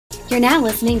You're now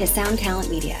listening to Sound Talent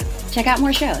Media. Check out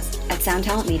more shows at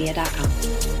soundtalentmedia.com.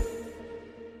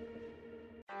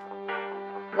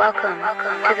 Welcome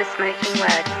to the Smoking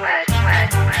Word.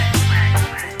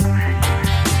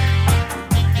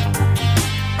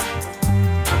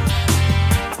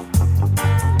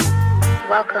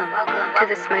 Welcome to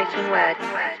the Smoking Word.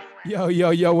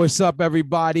 Yo, what's up,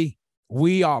 everybody?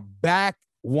 We are back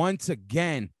once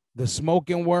again. The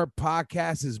Smoking Word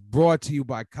podcast is brought to you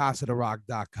by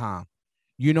CasaDeRock.com.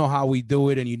 You know how we do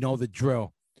it, and you know the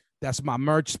drill. That's my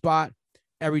merch spot.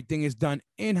 Everything is done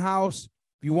in-house.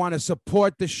 If you want to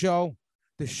support the show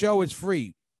is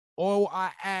free. All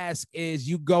I ask is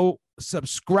you go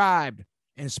subscribe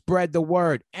and spread the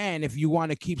word. And if you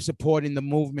want to keep supporting the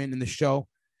movement and the show,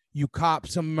 you cop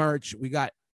some merch. We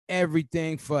got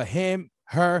everything for him,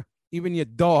 her, even your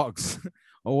dogs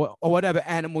or whatever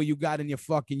animal you got in your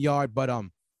fucking yard. But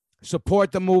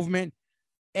support the movement.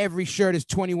 Every shirt is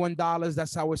 $21.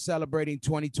 That's how we're celebrating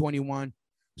 2021.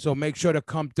 So make sure to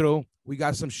come through. We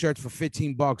got some shirts for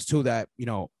 $15 too that, you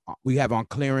know, we have on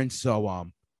clearance. So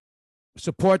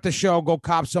support the show. Go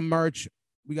cop some merch.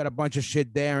 We got a bunch of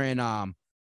shit there. And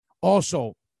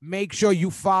also make sure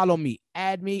you follow me.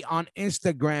 Add me on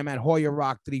Instagram at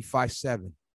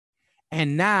HoyaRock357.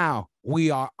 And now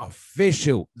we are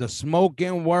official. The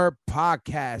Smoking Word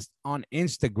podcast on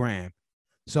Instagram.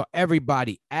 So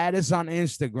everybody, add us on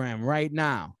Instagram right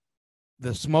now.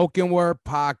 The Smoking Word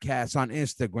podcast on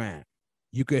Instagram.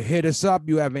 You could hit us up.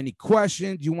 You have any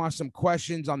questions? You want some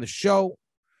questions on the show?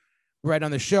 Right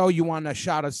on the show, you want to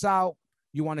shout us out?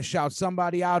 You want to shout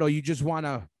somebody out? Or you just want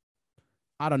to,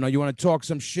 I don't know, you want to talk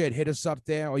some shit? Hit us up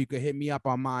there. Or you could hit me up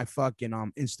on my fucking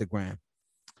Instagram.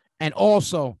 And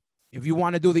also, if you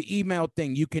want to do the email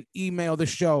thing, you can email the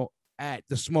show at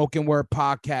the Smoking Word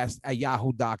podcast at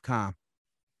yahoo.com.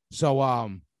 So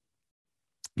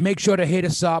make sure to hit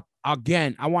us up.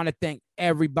 Again, I want to thank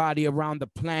everybody around the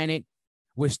planet.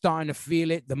 We're starting to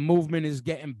feel it. The movement is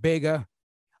getting bigger.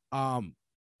 All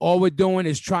we're doing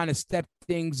is trying to step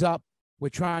things up. We're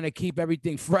trying to keep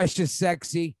everything fresh and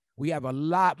sexy. We have a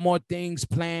lot more things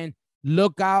planned.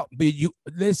 Look out. But you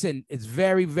listen, it's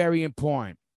very, very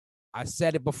important. I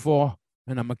said it before,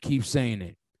 and I'm going to keep saying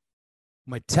it.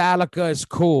 Metallica is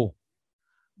cool,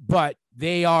 but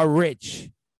they are rich.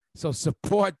 So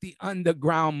support the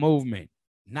underground movement.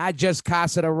 Not just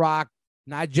Casa de Rock,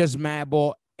 not just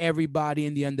Madball, everybody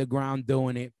in the underground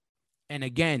doing it. And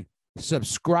again,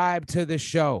 subscribe to the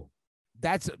show.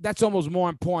 That's almost more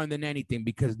important than anything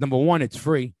because, number one, it's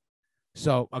free.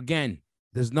 So again,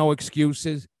 there's no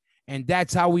excuses. And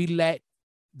that's how we let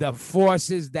the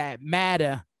forces that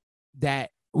matter, that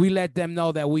we let them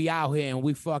know that we out here and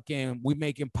we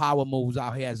making power moves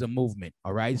out here as a movement.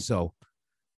 All right. So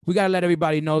we got to let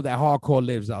everybody know that hardcore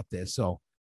lives out there. So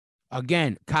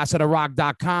again,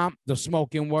 CasaDeRock.com, the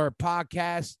Smoking Word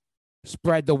podcast,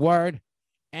 spread the word.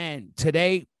 And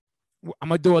today I'm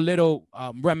going to do a little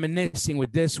reminiscing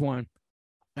with this one.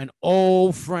 An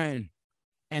old friend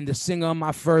and the singer of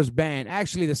my first band,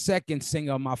 actually the second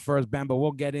singer of my first band, but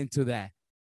we'll get into that.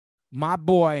 My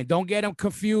boy, don't get him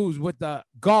confused with the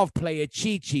golf player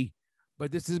Chiqui,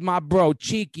 but this is my bro,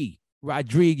 Chiqui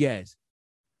Rodriguez.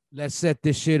 Let's set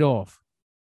this shit off.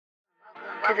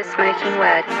 To the Smoking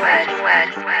Word.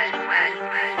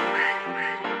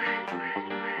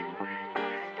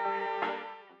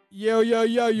 Yo,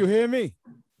 you hear me?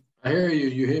 I hear you.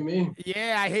 You hear me?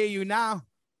 Yeah, I hear you now.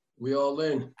 We all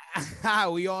in.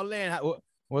 We all in.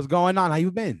 What's going on? How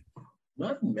you been?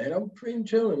 Nothing, man. I'm pretty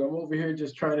chilling. I'm over here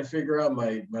just trying to figure out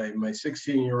my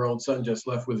 16-year-old son just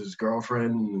left with his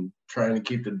girlfriend and trying to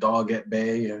keep the dog at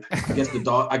bay. I guess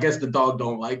the dog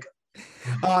don't like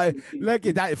it. Look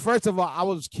at that. First of all, I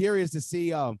was curious to see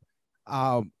how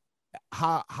long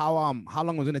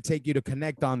it was gonna take you to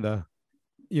connect on the,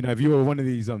 you know, if you were one of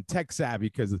these tech savvy,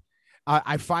 because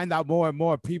I find out more and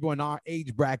more people in our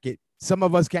age bracket, some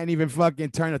of us can't even fucking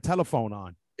turn a telephone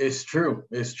on. It's true.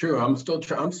 I'm still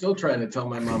trying to tell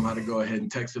my mom how to go ahead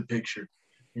and text a picture.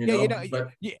 You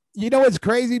know what's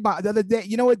crazy about the other day?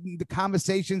 You know what the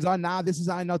conversations are now? This is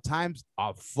how I know times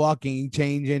are fucking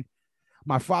changing.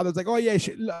 My father's like, oh yeah,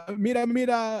 mira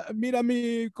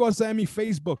mi cosa en mi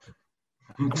Facebook.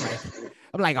 I'm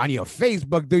like, on your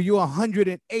Facebook, dude, you're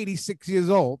 186 years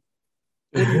old.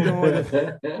 What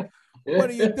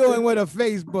are you doing with a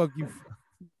Facebook?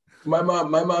 My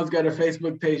mom's got a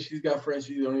Facebook page. She's got friends.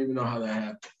 She don't even know how that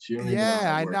happened.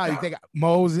 Yeah, I know. You think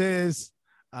Moses,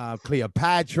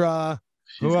 Cleopatra.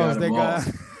 Who else they got?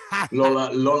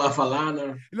 Lola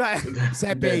Falana.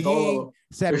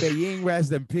 Cepelin,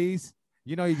 rest in peace.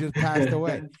 You know, he just passed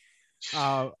away.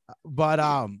 But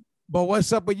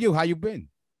what's up with you? How you been?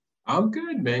 I'm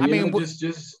good, man.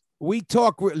 Just we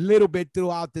talk a little bit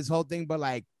throughout this whole thing, but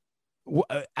like,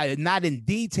 not in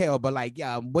detail, but like,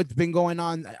 yeah, what's been going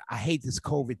on? I hate this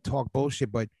COVID talk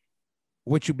bullshit, but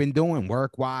what you've been doing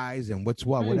work wise and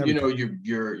whatever. You know,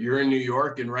 you're in New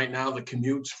York, and right now the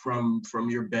commutes from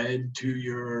your bed to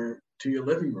your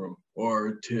living room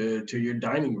or to your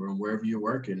dining room, wherever you're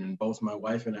working. And both my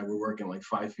wife and I were working like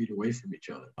 5 feet away from each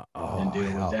other and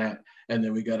dealing with that. And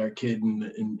then we got our kid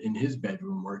in his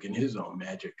bedroom working his own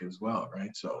magic as well,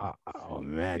 right? So oh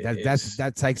man, that's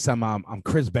like some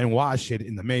Chris Benoit shit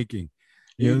in the making.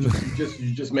 You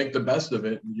just make the best of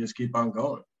it and just keep on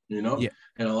going. You know,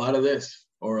 and a lot of this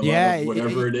or a lot of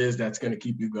whatever it is that's going to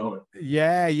keep you going.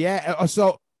 Yeah.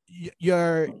 So you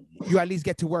at least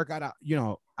get to work out of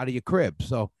your crib.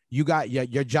 So you got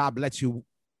your job lets you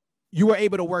were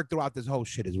able to work throughout this whole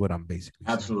shit is what I'm basically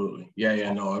saying. Absolutely.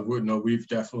 Yeah. No, I would know. We've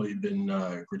definitely been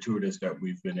gratuitous that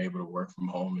we've been able to work from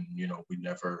home, and we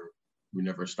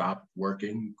never stopped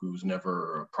working. It was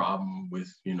never a problem with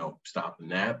stopping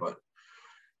that, but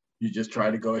you just try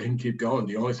to go ahead and keep going.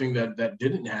 The only thing that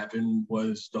didn't happen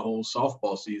was the whole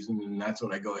softball season, and that's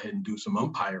when I go ahead and do some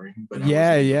umpiring. But I wasn't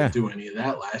able to do any of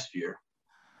that last year.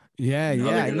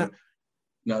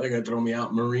 Now they're gonna throw me out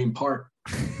in Marine Park.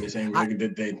 They're saying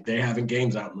they having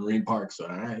games out in Marine Park. So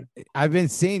all right. I've been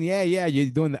seeing, you're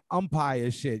doing the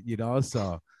umpire shit,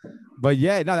 So, but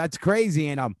that's crazy.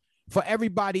 And for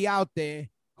everybody out there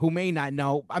who may not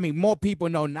know, I mean, more people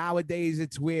know nowadays.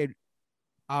 It's weird.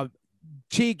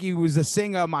 Chiqui was the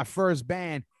singer of my first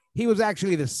band. He was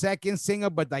actually the second singer,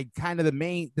 but like kind of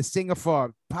the singer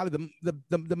for probably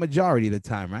the majority of the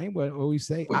time, right? What we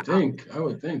say? I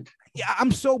would think. Yeah,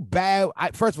 I'm so bad.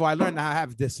 First of all, I learned how I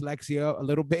have dyslexia a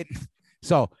little bit.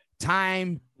 So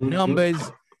time,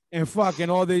 numbers, and fucking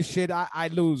all this shit. I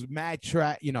lose mad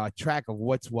track, a track of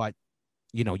what's what.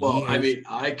 Well, years. I mean,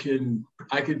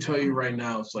 I can tell you right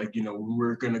now, it's like, when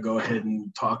we're going to go ahead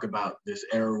and talk about this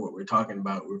era, what we're talking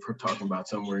about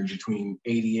somewhere in between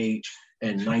 88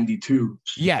 and 92.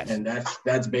 Yes. And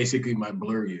that's basically my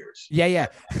blur years. Yeah.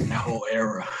 That whole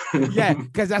era. Yeah,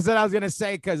 because that's what I was going to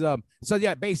say. Because,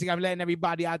 basically I'm letting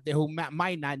everybody out there who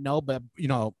might not know, but,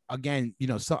 again,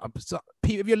 so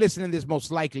if you're listening to this,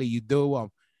 most likely you do.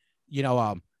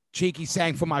 Chiqui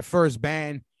sang for my first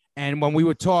band. And when we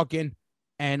were talking,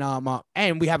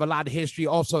 and we have a lot of history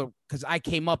also because I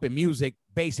came up in music.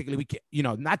 Basically, we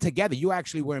not together. You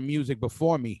actually were in music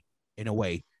before me in a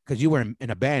way because you were in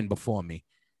a band before me,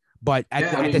 but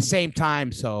at the same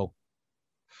time. So,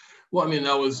 well, I mean,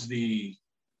 that was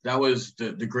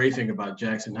the great thing about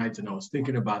Jackson Heights, and I was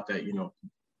thinking about that.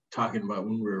 Talking about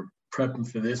when we were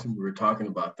prepping for this, and we were talking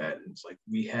about that, and it's like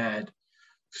we had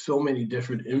so many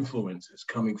different influences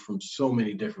coming from so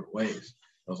many different ways.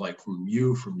 I was like from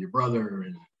you, from your brother,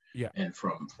 and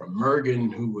from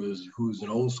Mergen, who's an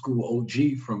old school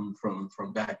OG from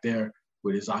back there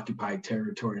with his occupied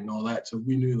territory and all that. So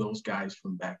we knew those guys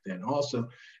from back then also.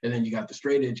 And then you got the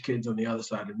straight edge kids on the other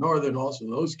side of Northern. Also,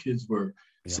 those kids were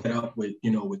set up with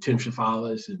with Tim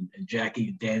Shafalis and Jackie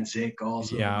and Dan Zick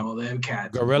also, and all them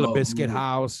cats. Gorilla Biscuit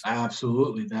House.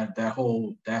 Absolutely, that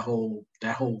whole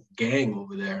gang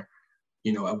over there.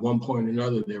 At one point or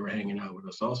another, they were hanging out with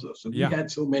us also. So we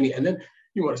had so many. And then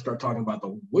you want to start talking about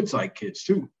the Woodside kids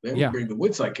too. Then we bring the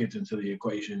Woodside kids into the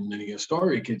equation, and then you get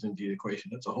Astoria kids into the equation.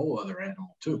 That's a whole other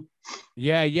animal too.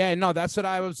 Yeah. No, that's what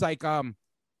I was like.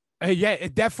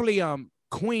 It definitely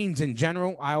Queens in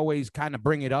general. I always kind of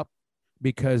bring it up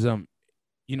because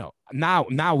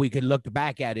now we could look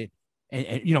back at it,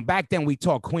 and back then we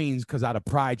taught Queens because out of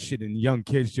pride shit and young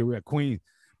kids shit, we're at Queens.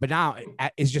 But now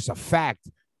it's just a fact.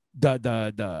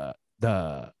 The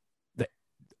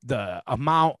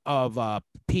amount of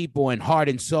people and heart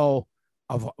and soul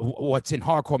of what's in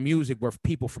hardcore music were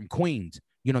people from Queens,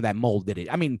 that molded it.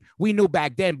 I mean, we knew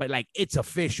back then, but like it's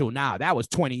official now. That was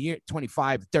 20 years,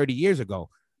 25, 30 years ago.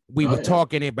 We were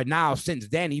talking it, but now since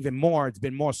then, even more, it's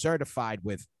been more certified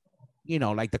with,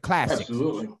 like the classics.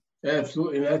 Absolutely.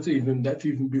 And that's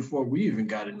even before we even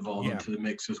got involved into the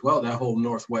mix as well. That whole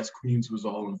Northwest Queens was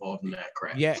all involved in that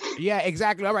crap. Yeah,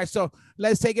 exactly. All right. So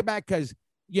let's take it back because,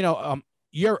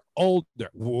 you're older,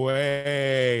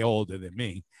 way older than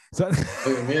me. So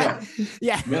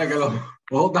yeah. Man, I gotta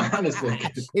hold on a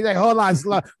second. He's like, hold on,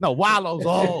 slow. No, Wallow's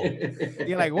old.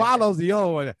 You're like, Wallow's the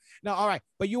old one. No, all right.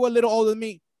 But you were a little older than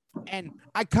me. And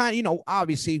I kind of,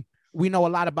 obviously we know a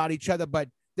lot about each other, but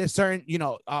there's certain,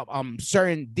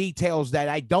 certain details that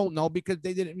I don't know because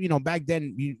they didn't, back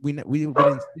then we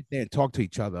didn't sit there and talk to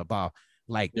each other about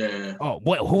like,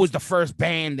 who was the first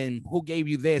band and who gave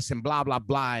you this and blah, blah,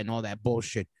 blah and all that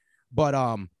bullshit. But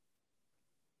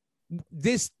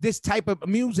this type of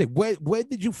music? Where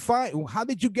did you find? How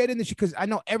did you get in this? Because I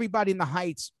know everybody in the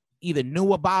Heights either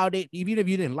knew about it, even if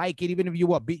you didn't like it, even if you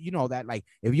were, that like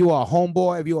if you were a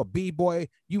homeboy, if you were a b-boy,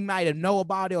 you might have know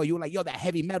about it, or you were like, yo, that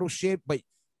heavy metal shit, but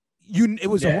it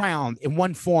was around in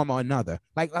one form or another.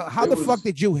 Like, how the fuck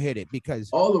did you hit it? Because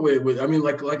all the way with, I mean,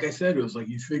 like I said, it was like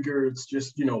you figure it's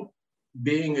just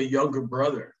being a younger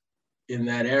brother in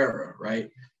that era, right?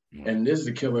 And this is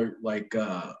a killer like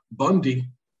Bundy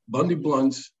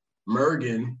Blunts,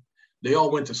 Mergen, they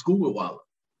all went to school with Wallow.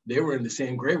 They were in the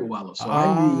same grade with Wallow. So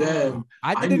I knew them.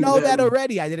 I didn't know that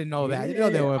already. I didn't know that. I didn't know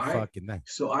they were fucking nice.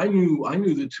 So I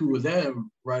knew the two of them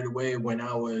right away when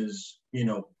I was,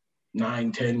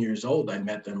 9, 10 years old. I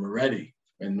met them already.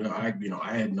 And I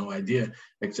had no idea,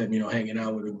 except, hanging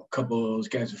out with a couple of those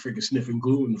guys who freaking sniffing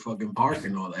glue in the fucking park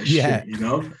and all that shit,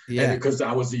 Yeah. And because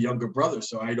I was the younger brother,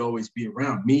 so I'd always be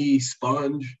around. Me,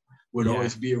 Sponge would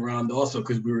always be around also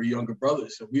because we were younger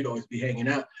brothers. So we'd always be hanging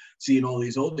out, seeing all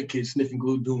these older kids sniffing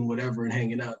glue, doing whatever and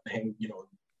hanging out,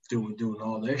 doing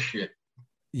all that shit.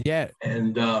 Yeah.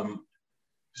 And,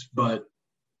 but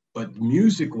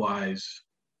music wise,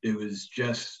 it was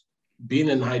just being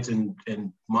in the Heights, and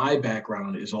my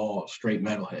background is all straight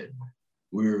metalhead.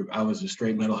 I was a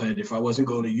straight metalhead. If I wasn't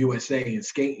going to USA and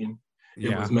skating,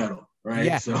 it was metal. Right.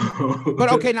 Yeah. So,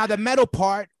 but okay, now the metal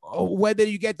part, whether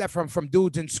you get that from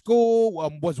dudes in school,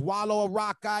 was Wallow a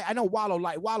rock guy? I know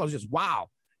Wallow's just wow.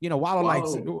 Wallow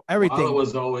likes everything. Wallow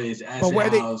was always Acid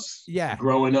House.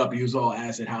 Growing up, he was all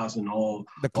Acid House and all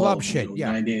the club shit.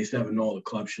 1987, all the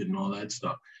club shit and all that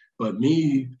stuff. But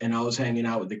me, and I was hanging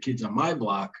out with the kids on my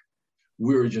block.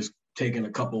 We were just taking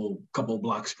a couple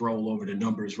block stroll over to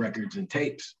Numbers records and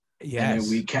tapes. Yes. And then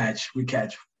we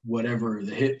catch whatever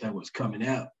the hit that was coming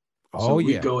out. So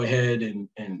we go ahead and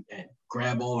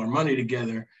grab all our money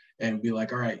together and be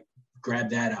like, all right, grab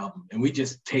that album. And we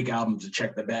just take albums to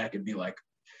check the back and be like,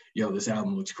 yo, this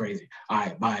album looks crazy. All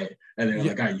right, buy it. And then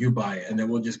like, all right, you buy it. And then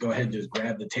we'll just go ahead and just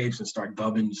grab the tapes and start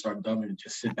dubbing and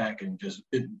just sit back and just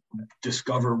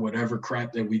discover whatever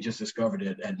crap that we just discovered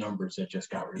at Numbers that just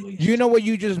got released. You know what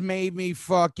you just made me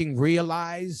fucking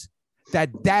realize?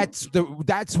 That's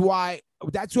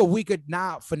what we could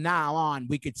from now on,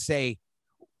 we could say,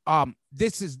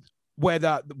 this is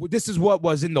what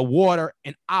was in the water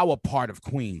in our part of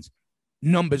Queens,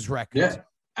 Numbers Records. Yeah,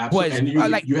 absolutely.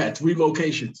 And you had 3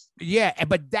 locations. Yeah,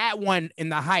 but that one in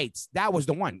the Heights, that was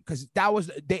the one, because that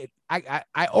was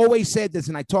I always said this,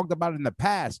 and I talked about it in the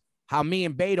past, how me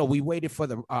and Beto, we waited for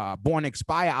the Born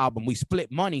Expire album. We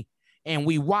split money, and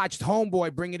we watched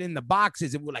Homeboy bring it in the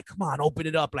boxes, and we're like, come on, open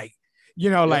it up, like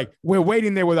we're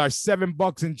waiting there with our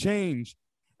 $7 and change.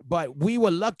 But we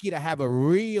were lucky to have that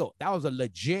was a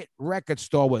legit record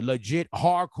store with legit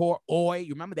hardcore oi.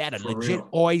 You remember they had a legit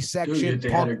oi section. Dude, they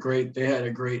had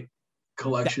a great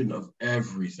collection of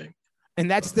everything. And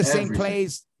that's the same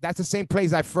place. That's the same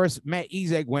place I first met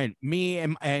Ezek when me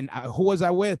and who was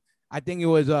I with? I think it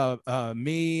was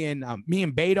me and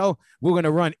Beto. We're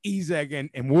gonna run Ezek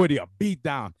and Woody a beat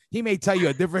down. He may tell you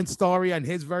a different story on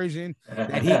his version,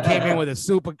 that he came in with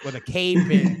a cape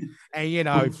and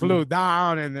he flew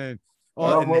down and then.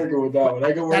 I'm working with that one.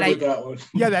 I can work with that one.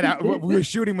 Yeah, we were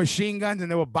shooting machine guns and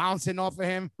they were bouncing off of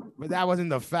him, but that wasn't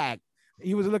the fact.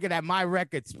 He was looking at my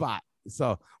record spot.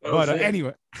 So, but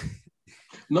anyway.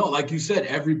 No, like you said,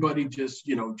 everybody just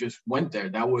went there.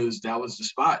 That was the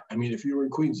spot. I mean, if you were in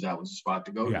Queens, that was the spot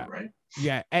to go to, right?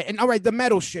 Yeah. And all right, the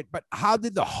metal shit, but how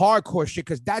did the hardcore shit?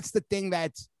 Because that's the thing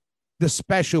that's the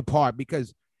special part,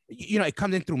 because it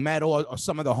comes in through metal or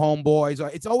some of the homeboys, or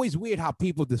it's always weird how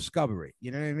people discover it.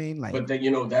 You know what I mean? Like, but then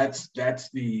that's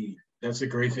the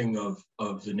great thing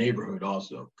of the neighborhood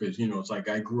also, because it's like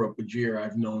I grew up with Jeer.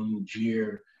 I've known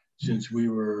Jeer since we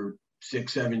were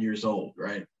 6, 7 years old,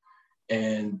 right?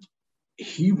 And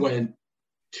he went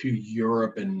to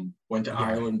Europe and went to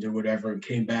Ireland or whatever and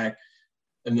came back.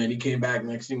 And then he came back.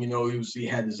 Next thing you know, he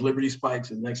had his Liberty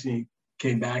spikes. And next thing he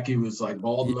came back, he was like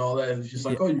bald and all that. It was just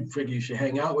like, oh, you figure you should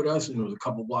hang out with us. And it was a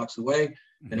couple blocks away.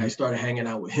 Mm-hmm. And I started hanging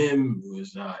out with him. It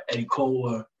was Eddie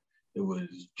Cola. It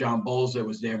was John Bowles that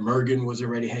was there. Mergen was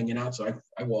already hanging out. So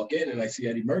I walk in and I see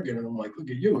Eddie Mergen and I'm like, look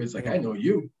at you. It's like, I know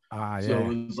you. So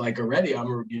it was like already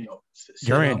I'm,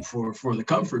 set up for the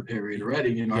comfort period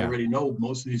already. I already know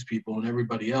most of these people and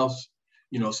everybody else,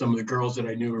 some of the girls that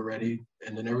I knew already.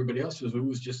 And then everybody else it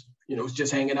was just, it was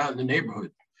just hanging out in the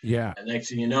neighborhood. Yeah. And next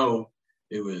thing you know,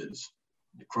 it was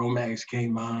the Chromax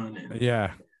came on and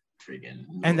freaking.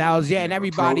 And that was, and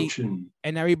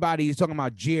everybody he's talking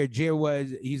about Jeer.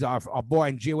 He's our boy,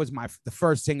 and Jeer was the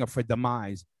first singer for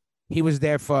DMIZE. He was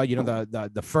there for,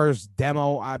 the first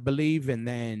demo, I believe. And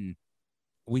then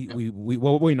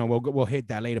we'll hit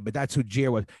that later, but that's who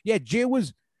Jer was. Yeah, Jer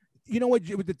was, you know what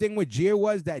the thing with Jer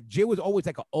was, that Jer was always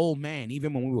like an old man,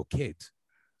 even when we were kids.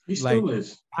 He still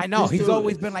is. I know he's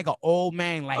always been like an old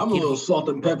man. Like, I'm a little salt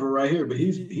and pepper right here, but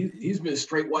he's been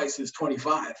straight white since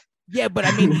 25. Yeah, but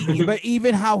I mean, but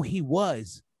even how he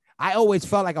was, I always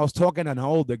felt like I was talking to an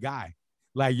older guy.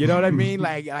 Like, you know what I mean?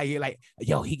 Like,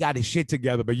 yo, he got his shit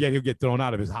together, but yeah, he'll get thrown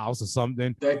out of his house or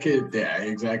something. That kid, yeah,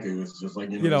 exactly. It was just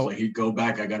like, you know, like he'd go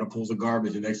back, I gotta pull some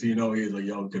garbage, and next thing you know, he's like,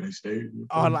 yo, can I stay?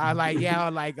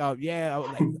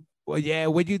 Well, yeah,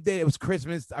 what you did, it was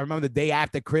Christmas. I remember the day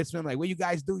after Christmas. I'm like, what you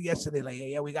guys do yesterday? Like,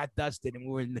 yeah, we got dusted and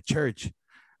we were in the church.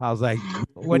 I was like,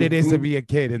 what it is to be a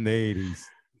kid in the 80s.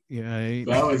 You know what I mean?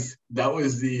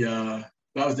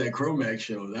 That was that Chromax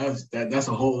show. That's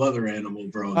a whole other animal,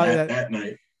 bro. That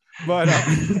night. But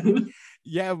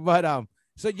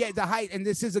so yeah, the height, and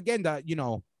this is again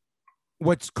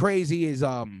what's crazy is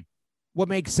what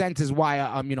makes sense is why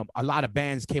a lot of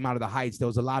bands came out of the Heights. There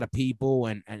was a lot of people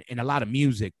and a lot of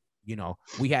music. You know,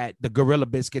 we had the Gorilla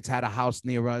Biscuits had a house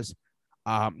near us.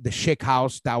 The Chic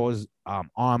House, that was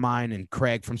Armine and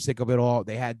Craig from Sick of It All.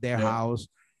 They had their house.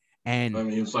 And I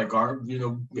mean, it's like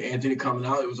Anthony coming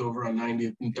out. It was over on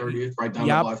 90th and 30th, right down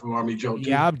the block from Army Joe.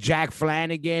 Yep, Jack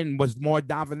Flanagan was more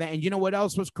down for that. And you know what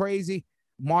else was crazy?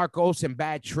 Marcos and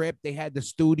Bad Trip. They had the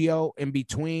studio in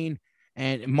between,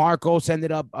 and Marcos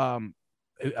ended up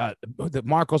the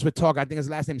Marcos would talk. I think his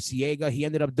last name is Ciega. He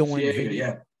ended up doing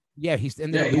Ciega, yeah. He's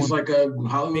like a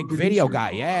Hollywood big video guy.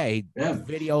 Yeah, he did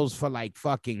videos for like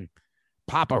fucking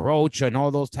Papa Roach and all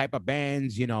those type of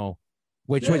bands. You know.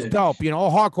 Which was dope,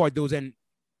 all hardcore dudes, and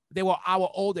they were our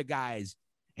older guys,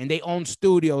 and they owned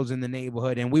studios in the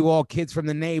neighborhood, and we were all kids from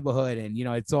the neighborhood, and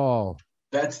it's all.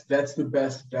 That's the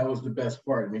best. That was the best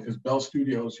part. I mean, because Bell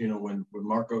Studios, when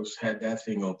Marcos had that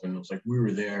thing open, it was like we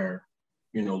were there,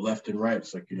 left and right.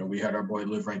 It's like we had our boy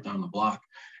live right down the block,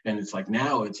 and it's like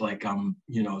now it's like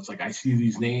it's like I see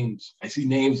these names,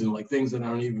 and like things that I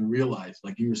don't even realize.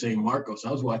 Like you were saying, Marcos.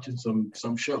 I was watching some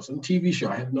show, some TV show.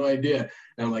 I have no idea.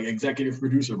 And I'm like executive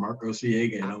producer Marcos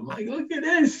Ciega, and I'm like, look at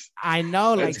this. I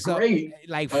know, that's like great.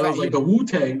 So, like I was like the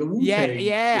Wu-Tang,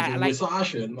 yeah, like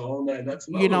Sasha and all that. That's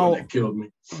that killed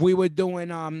me. We were doing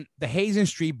the Hazen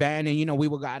Street band, and we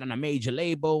got on a major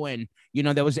label, and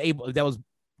there was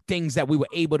things that we were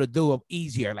able to do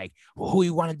easier, like who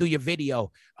you want to do your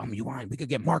video? We could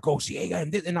get Marcos Ciega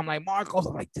and I'm like, Marcos,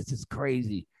 I'm like, this is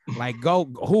crazy. Like,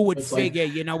 who would figure?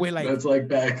 We're like, that's like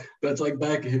back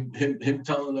him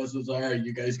telling us, it's all right,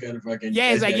 you guys gotta fucking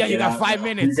it's like, you got 5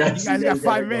 minutes. You guys got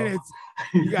 5 minutes.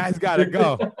 You guys gotta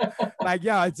go. Like,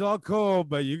 it's all cool,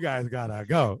 but you guys gotta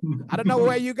go. I don't know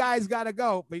where you guys gotta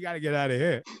go, but you gotta get out of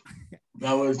here.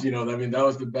 That was, that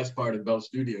was the best part of Bell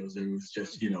Studios. It was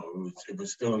just, it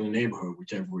was still in the neighborhood,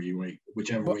 whichever way you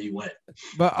went.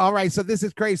 But all right, so this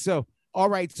is crazy. So, all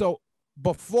right, so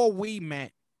before we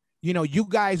met, you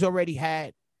guys already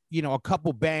had, a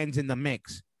couple bands in the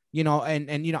mix,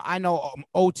 and I know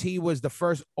OT was the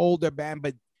first older band,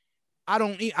 but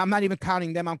I'm not even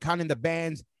counting them. I'm counting the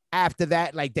bands after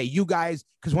that, like that you guys,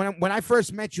 because when I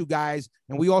first met you guys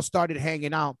and we all started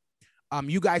hanging out,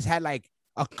 you guys had like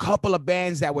a couple of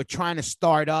bands that were trying to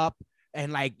start up,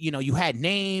 and like you had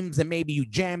names and maybe you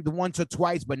jammed once or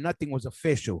twice, but nothing was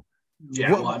official.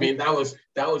 Yeah, well, I mean that was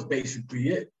basically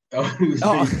it. That was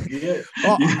basically it.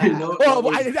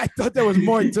 I thought there was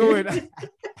more to it.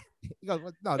 No,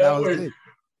 that was it.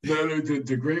 No,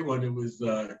 the great one, it was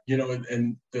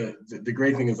and the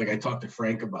great thing is, like, I talked to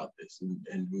Frank about this,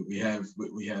 and we have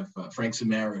Frank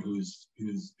Samara, who's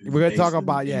we're gonna talk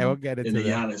about we'll get into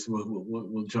that. Giannis,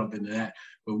 we'll jump into that,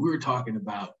 but we were talking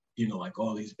about like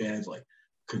all these bands like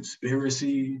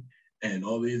Conspiracy and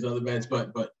all these other bands,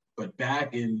 but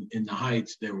back in the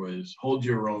Heights there was Hold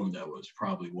Your Own, that was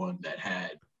probably one that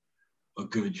had a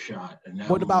good shot, and that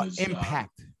what about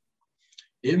Impact?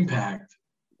 Impact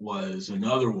was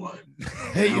another one.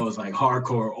 That was like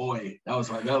hardcore oi. That was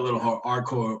like that little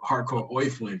hardcore oi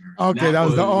flavor. Okay, that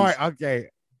was the oi. Okay.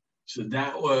 So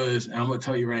that was, and I'm gonna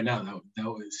tell you right now, that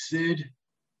was Sid,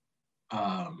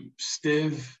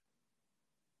 Stiv,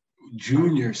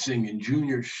 Junior singing,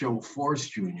 Junior Show Force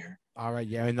Junior. All right,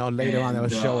 yeah, I know later on there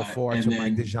was Show Force with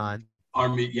Mike DeJean.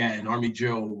 Army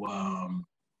Joe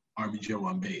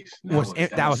on bass. That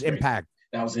was Impact.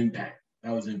 That was Impact.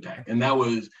 That was Impact, and that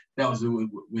was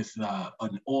with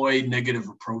an oi negative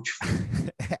approach.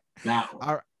 That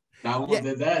one.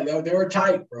 They were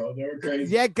tight, bro. They were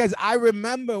crazy. Yeah, because I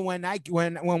remember when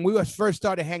we first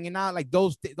started hanging out, like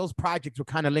those projects were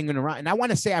kind of lingering around, and I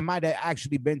want to say I might have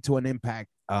actually been to an Impact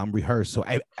rehearsal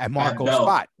at Marco's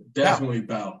spot. Definitely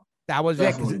Bell. That was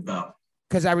definitely Bell.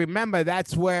 because I remember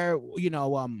that's where,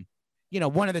 one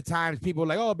of the times people were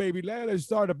like, oh, baby, let's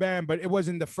start a band. But it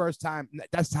wasn't the first time.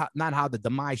 That's not how the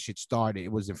DMIZE shit started.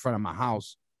 It was in front of my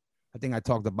house. I think I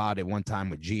talked about it one time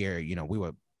with Gier. We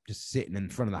were just sitting in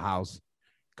front of the house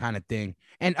kind of thing.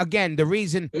 And again, the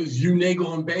reason. It was you,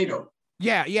 Nagel, and Beto.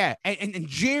 Yeah. And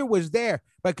Gier was there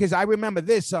because I remember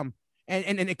this. And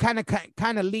it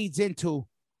kind of leads into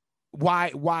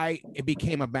why it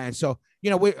became a band. So, we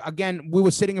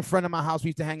were sitting in front of my house. We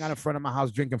used to hang out in front of my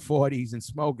house, drinking 40s and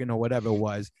smoking or whatever it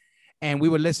was. And we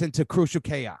would listen to Crucial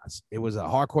Chaos. It was a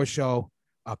hardcore show,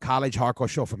 a college hardcore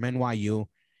show from NYU.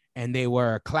 And they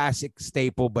were a classic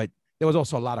staple, but there was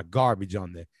also a lot of garbage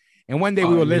on there. And one day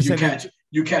we were listening.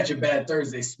 You catch a bad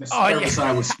Thursday.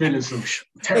 I was spinning some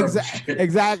terrible shit.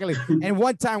 Exactly. And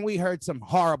one time we heard some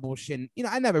horrible shit.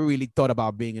 I never really thought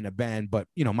about being in a band, but,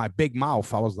 my big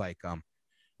mouth, I was like,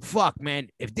 fuck, man,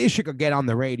 if this shit could get on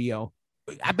the radio,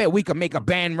 I bet we could make a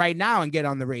band right now and get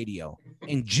on the radio.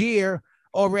 And Gier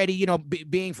already,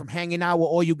 being from hanging out with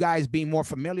all you guys, being more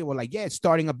familiar with like, yeah,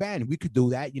 starting a band. We could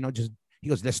do that, he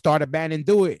goes, let's start a band and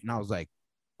do it. And I was like,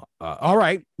 all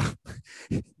right.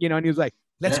 And he was like,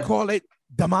 let's call it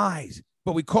DMIZE,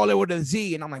 but we call it with a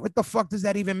Z. And I'm like, what the fuck does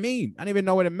that even mean? I didn't even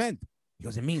know what it meant. He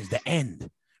goes, it means the end,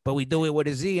 but we do it with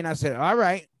a Z. And I said, all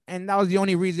right. And that was the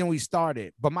only reason we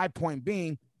started. But my point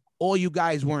being, all you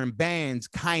guys were in bands,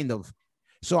 kind of.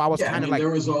 So I was kind of like,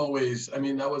 there was always, that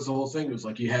was the whole thing. It was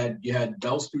like you had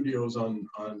Dell Studios on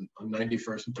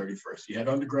 91st and 31st. You had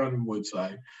Underground and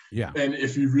Woodside. Yeah. And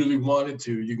if you really wanted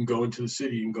to, you can go into the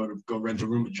city and go rent a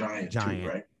room at Giant. Too,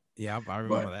 right? Yeah, I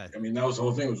remember that. That was the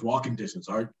whole thing. It was walking distance.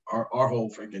 Our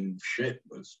whole freaking shit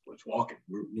was walking.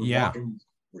 We're walking.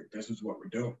 This is what we're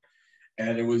doing.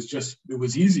 And it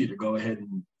was easy to go ahead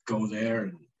and go there.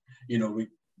 And,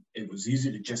 it was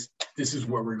easy to just, this is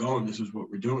where we're going. This is what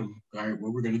we're doing. All right,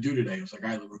 what we're going to do today. It's like, all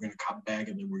right, we're going to cop bag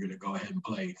and then we're going to go ahead and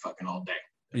play fucking all day.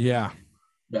 Yeah.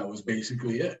 That was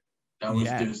basically it. That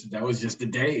was just the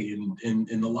day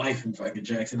in the life in fucking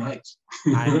Jackson Heights.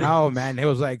 I know, man. It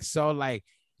was like, so like,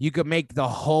 you could make the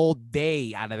whole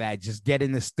day out of that. Just get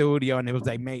in the studio. And it was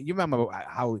like, man, you remember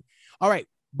how, all right,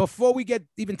 before we get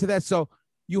even to that. So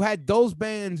you had those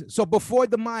bands. So before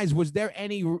DMIZE, was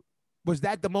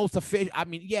that the most official?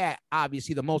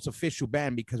 Obviously the most official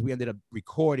band because we ended up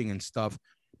recording and stuff.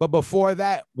 But before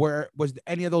that, was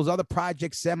any of those other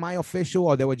projects semi-official,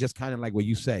 or they were just kind of like what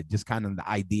you said, just kind of the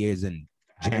ideas and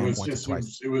jam once or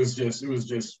twice? It was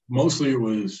just mostly it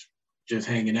was just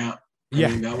hanging out.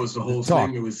 That was the whole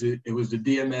thing. It was the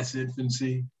DMS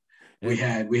infancy. We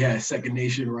had Second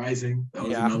Nation Rising. That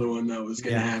was another one that was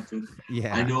going to happen.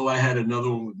 Yeah. I know I had another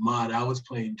one with Mod. I was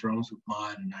playing drums with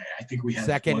Mod, and I think we had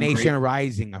Second Nation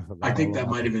Rising. I think that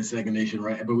might have been Second Nation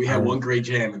Rising, but we had one great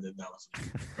jam, and then that was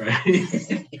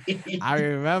right. I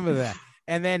remember that.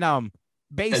 And then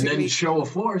basically, and then Show of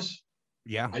Force.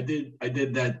 Yeah, I did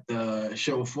that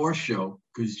Show of Force show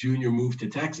because Junior moved to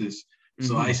Texas,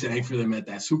 so I sang for them at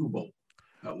that Super Bowl,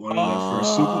 at one of the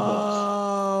first Super Bowls.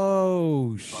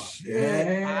 Oh shit!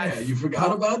 Yeah, you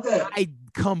forgot about that. I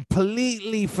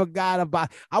completely forgot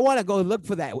about. I want to go look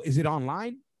for that. Is it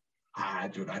online?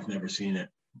 Dude, I've never seen it.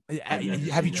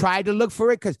 Have you tried to look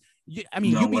for it? Because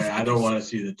no way. I don't want to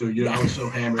see it, dude. I was so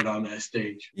hammered on that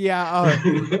stage. Yeah.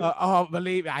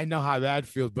 Believe me, I know how that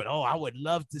feels. But I would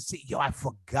love to see. I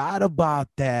forgot about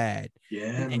that.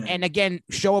 Yeah. And again,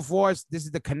 Show of Force. This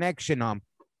is the connection.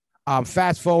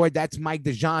 Fast forward. That's Mike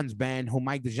DeJean's band, who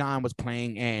Mike DeJean was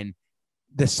playing, and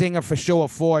the singer for Show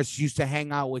of Force used to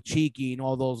hang out with Chiqui and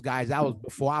all those guys. That was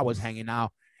before I was hanging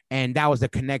out, and that was the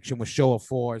connection with Show of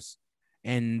Force.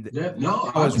 And I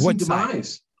was in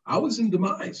DMIZE. I was in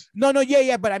DMIZE. No,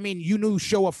 but you knew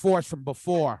Show of Force from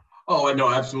before. Oh, I know,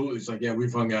 absolutely. It's like,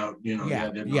 we've hung out,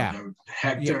 Hector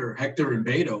and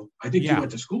Beto. I think you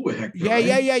went to school with Hector.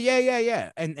 Yeah.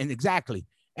 And exactly.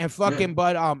 And fucking,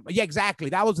 but exactly.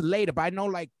 That was later, but I know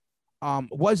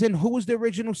who was the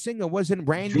original singer? Wasn't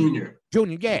Randy? Junior,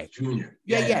 yeah. Junior.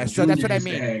 Yeah. So that's what I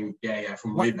mean.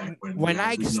 From way back when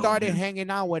I started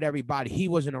hanging out with everybody, he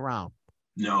wasn't around.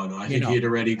 No, I think he had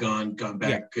already gone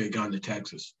back, gone to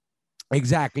Texas.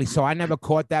 Exactly. So I never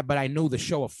caught that, but I knew the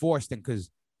Show of Force thing because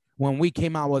when we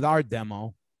came out with our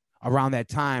demo around that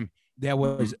time, there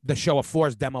was the Show of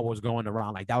Force demo was going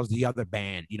around. Like that was the other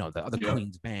band, the other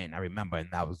Queens band. I remember, and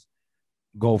that was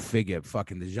go figure,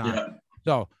 fucking the genre.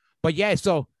 So, but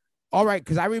so all right,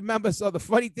 because I remember. So the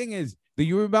funny thing is, do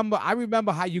you remember? I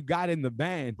remember how you got in the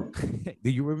band. Do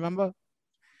you remember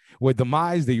with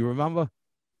DMIZE? Do you remember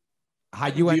how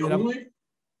you ended up?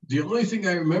 The only thing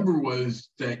I remember was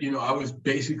that I was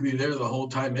basically there the whole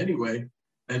time anyway,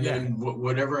 and then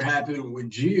whatever happened with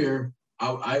Gier,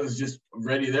 I was just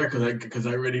ready there because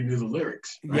I already knew the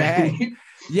lyrics. Right? Yeah,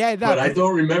 yeah. No, but I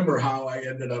don't remember how I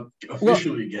ended up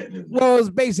officially getting in. Well, it was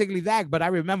basically that. But I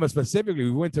remember specifically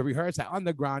we went to rehearse at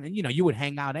Underground, and you would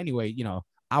hang out anyway.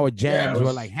 Our jams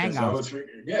were like hangouts.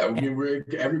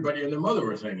 Everybody and their mother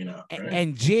was hanging out. Right?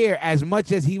 And Jer, as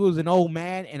much as he was an old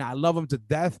man, and I love him to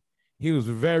death, he was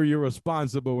very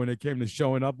irresponsible when it came to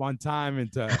showing up on time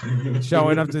and to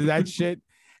showing up to that shit.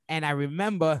 And I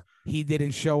remember he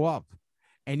didn't show up.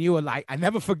 And you were like, I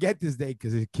never forget this day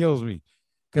because it kills me.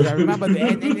 Because I remember,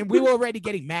 and we were already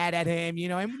getting mad at him,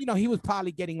 and, he was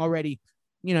probably getting already,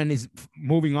 and his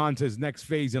moving on to his next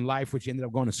phase in life, which he ended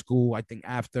up going to school, I think,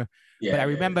 after. Yeah, but I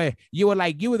remember you were there,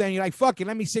 and you're like, fuck it,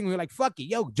 let me sing. We were like, fuck it,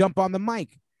 yo, jump on the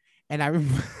mic. And I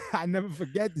remember, I never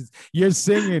forget this. You're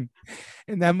singing,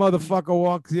 and that motherfucker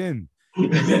walks in.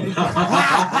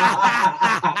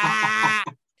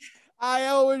 I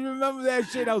always remember that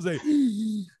shit. I was like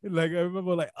I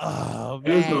remember, oh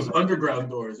man. It was those underground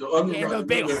doors, those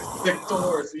big thick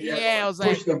doors. Yeah, I was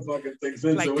push them fucking things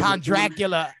in. Like so Count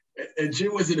Dracula. And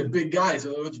Jim wasn't a big guy,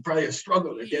 so it was probably a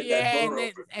struggle to get that door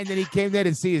open. And then he came there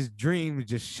to see his dreams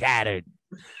just shattered.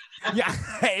 Yeah,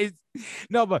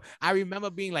 no, but I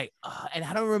remember being like, and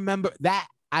I don't remember that.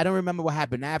 I don't remember what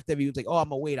happened after. He was like, oh, I'm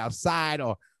gonna wait outside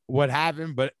or what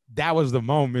happened, but that was the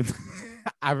moment.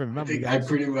 I remember. I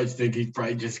pretty much think he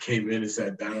probably just came in and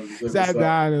sat down. And was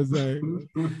like,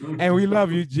 and we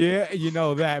love you, Jay. You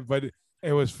know that, but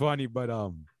it was funny. But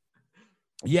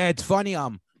yeah, it's funny.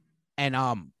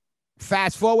 And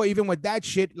fast forward, even with that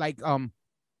shit, like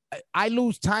I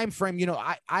lose time frame.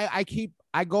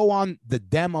 I go on the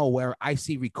demo where I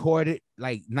see recorded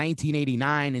like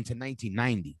 1989 into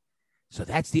 1990. So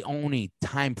that's the only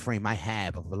time frame I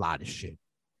have of a lot of shit.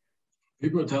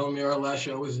 People are telling me our last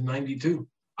show was in 92.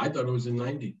 I thought it was in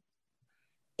 90.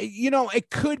 It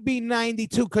could be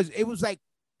 92 because it was like,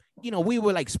 we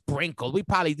were like sprinkled. We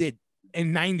probably did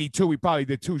in 92. We probably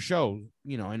did 2 shows,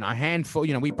 in our handful.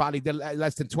 We probably did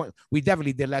less than 20. We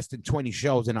definitely did less than 20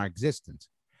 shows in our existence.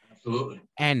 Absolutely.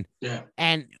 And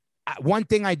one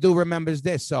thing I do remember is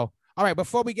this. So, all right,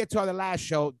 before we get to our last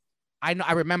show,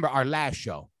 I remember our last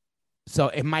show. So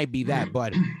it might be that,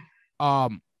 but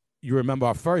you remember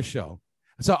our first show.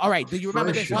 So, all right, do you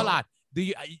remember this? Hold on.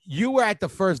 You were at the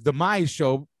first DMIZE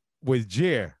show with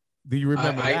Jer. Do you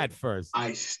remember that first?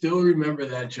 I still remember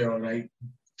that show, and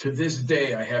to this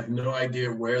day, I have no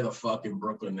idea where the fuck in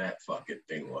Brooklyn that fucking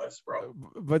thing was, bro.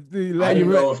 But I don't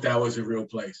know if that was a real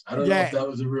place. I don't know if that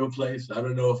was a real place. I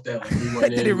don't know if that we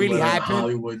went did it really happen?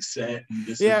 Hollywood set, and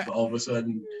this is all of a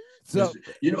sudden. So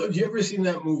have you ever seen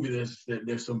that movie?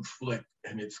 There's some flick,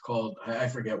 and it's called I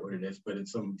forget what it is, but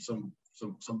it's some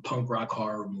punk rock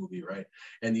horror movie, right?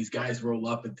 And these guys roll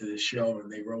up into this show,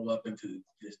 and they roll up into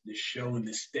this show in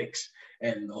the sticks,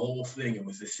 and the whole thing. It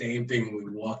was the same thing when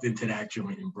we walked into that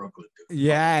joint in Brooklyn.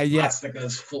 Yeah.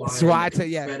 Swastikas flying,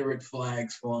 Confederate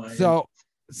flags flying. So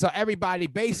everybody,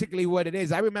 basically what it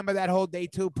is, I remember that whole day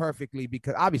too perfectly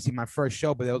because obviously my first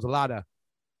show, but there was a lot of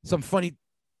some funny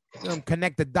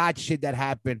connect the dots shit that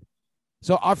happened.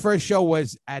 So our first show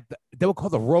was they were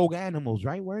called the Rogue Animals,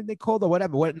 right? Weren't they called or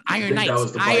whatever? Iron Knights.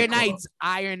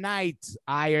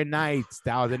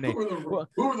 That was the name.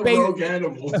 Who were the Rogue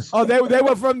Animals? Oh, they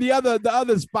were from the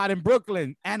other spot in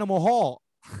Brooklyn, Animal Hall.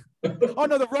 Oh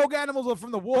no, the Rogue Animals were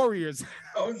from the Warriors.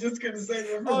 I was just gonna say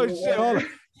they're from the shit. Hold on.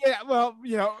 Yeah, well,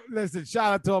 listen,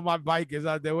 shout out to all my bikers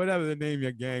out there, whatever the name of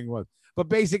your gang was. But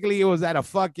basically, it was at a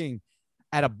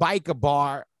biker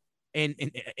bar. In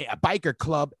a biker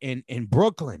club in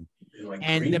Brooklyn, like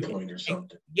Greenpoint or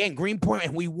something. In Greenpoint,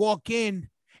 and we walk in,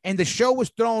 and the show was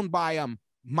thrown by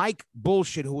Mike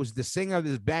Bullshit, who was the singer of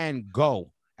this band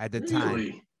Go at the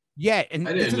time. Yeah, and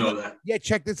I didn't know that. Yeah,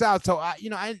 check this out. So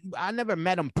I never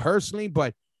met him personally,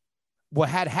 but what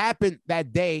had happened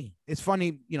that day, it's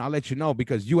funny. I'll let you know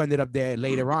because you ended up there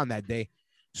later on that day.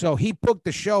 So he booked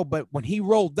the show, but when he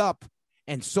rolled up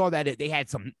and saw that they had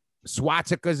some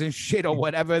swastikas and shit or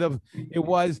whatever it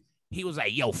was, he was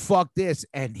like, yo, fuck this.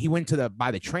 And he went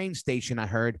by the train station, I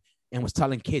heard, and was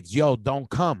telling kids, yo, don't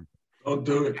come. Don't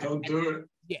do it.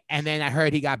 Yeah, and then I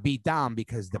heard he got beat down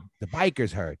because the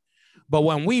bikers heard. But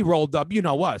when we rolled up,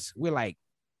 us, we're like,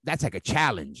 that's like a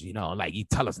challenge, like you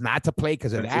tell us not to play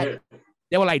because of that.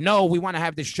 They were like, no, we want to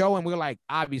have the show. And we were like,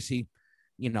 obviously,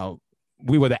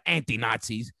 we were the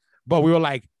anti-Nazis, but we were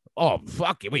like, oh,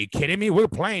 fuck it. Are you kidding me? We're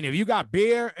playing. If you got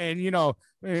beer and,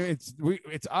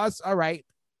 it's us. All right.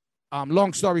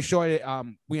 Long story short,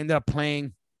 we ended up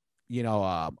playing,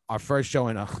 our first show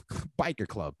in a biker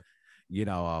club,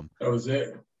 that was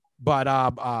it. But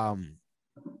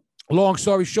long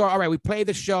story short, all right, we played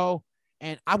the show.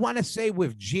 And I want to say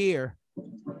with Jer,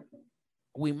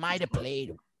 we might have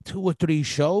played 2 or 3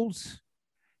 shows.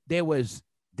 There was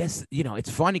this, it's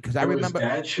funny because I remember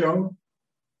that show.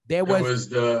 There was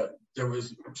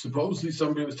supposedly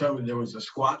somebody was telling me there was a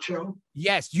squat show.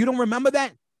 Yes, you don't remember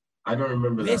that? I don't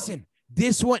remember that. Listen,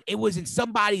 this one, it was in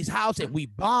somebody's house and we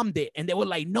bombed it, and they were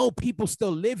like, "No, people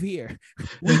still live here."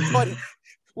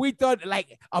 We thought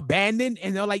like abandoned,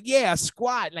 and they're like, "Yeah, a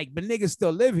squat, like the niggas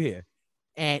still live here."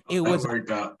 And it was,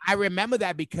 I remember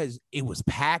that because it was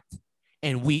packed,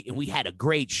 and we had a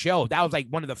great show. That was like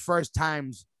one of the first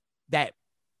times that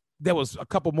there was a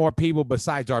couple more people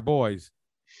besides our boys.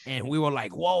 And we were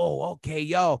like, whoa, okay,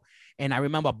 yo. And I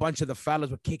remember a bunch of the fellas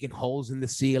were kicking holes in the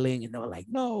ceiling, and they were like,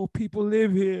 "No, people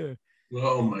live here."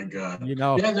 Oh my God. Yeah,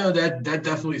 no, that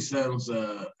definitely sounds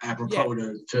apropos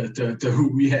to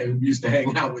who we used to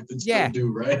hang out with and still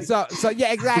do, right? So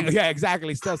yeah, exactly. Yeah,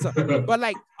 exactly. Still, but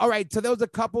like, all right, so there was a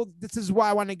couple. This is why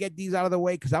I want to get these out of the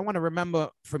way, because I want to remember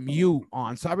from you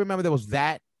on. So I remember there was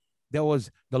that. There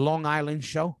was the Long Island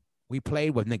show we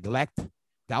played with Neglect.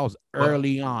 That was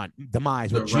early on.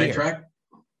 DMIZE with Right Track?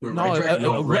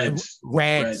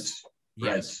 Reds.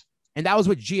 Yes. And that was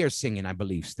with Gier singing, I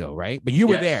believe, still, right? But you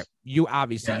were there. You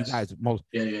obviously, you guys most.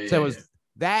 So it was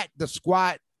that, the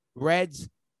Squat, Reds,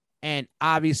 and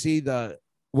obviously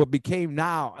what became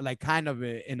now like kind of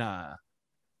in a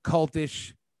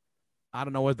cultish, I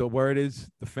don't know what the word is,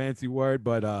 the fancy word,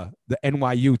 but the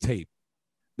NYU tape,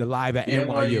 the live at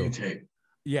NYU tape.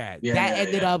 Yeah, that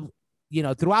ended up,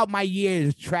 throughout my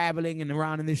years traveling and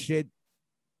around in this shit,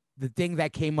 the thing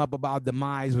that came up about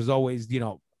DMIZE was always,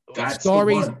 That's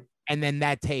stories, and then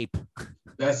that tape.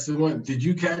 That's the one. Did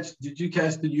you catch the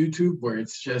YouTube where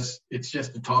it's just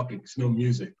the talking, it's no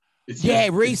music? It's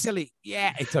recently.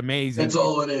 It's amazing. That's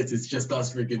all it is. It's just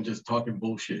us freaking just talking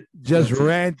bullshit. Just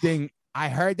ranting. I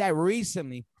heard that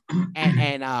recently.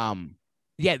 and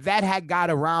that had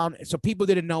got around. So people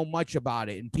didn't know much about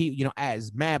it. And people,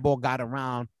 as Madball got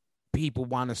around, people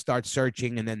want to start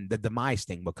searching, and then the DMIZE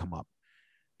thing would come up.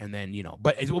 And then,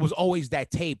 but it was always that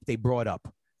tape they brought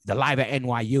up, the live at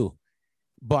NYU.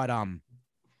 But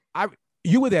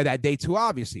you were there that day too,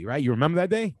 obviously, right? You remember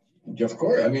that day? Of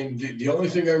course. I mean, the only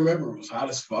thing I remember was hot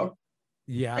as fuck.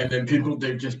 Yeah. And then people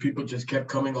just kept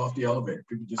coming off the elevator.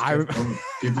 People just kept coming.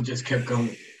 People just kept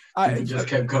coming. People just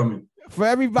kept coming. For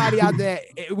everybody out there,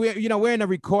 we're in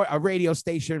a radio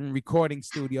station recording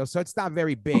studio, so it's not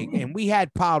very big, and we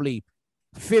had probably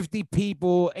 50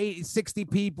 people, 60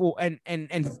 people, and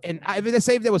let's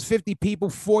say if there was 50 people,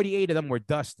 48 of them were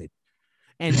dusted,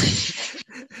 and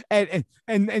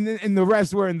and the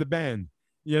rest were in the band.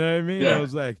 You know what I mean? Yeah. It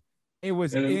was like, it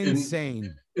was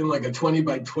insane. In like a 20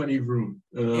 by 20 room.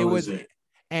 It was.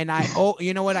 And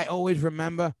you know what I always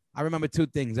remember? I remember 2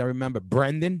 things. I remember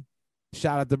Brendan.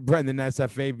 Shout out to Brendan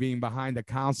SFA being behind the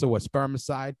console with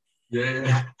Spermicide.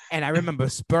 Yeah. And I remember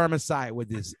Spermicide with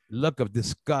this look of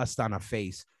disgust on her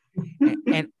face.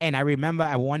 And I remember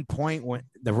at one point when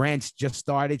the rants just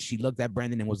started, she looked at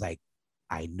Brendan and was like,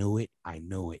 I knew it.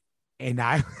 And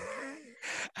I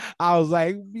was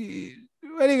like,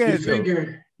 what are you going to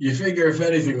do? You figure, if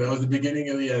anything, that was the beginning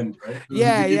of the end, right?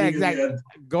 Yeah, exactly.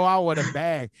 Go out with a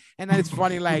bang. And then it's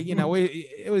funny, like,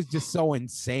 it was just so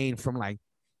insane from like,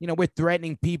 we're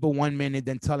threatening people one minute,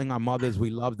 then telling our mothers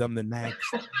we love them the next.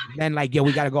 Then like,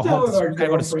 we got to go home. We got to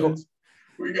go to school.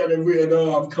 We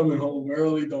know I'm coming home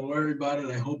early. Don't worry about it.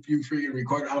 I hope you freaking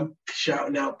record. I'm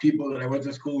shouting out people that I went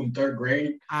to school in 3rd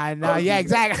grade. I know. Yeah,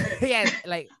 exactly. Yeah.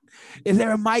 Like, is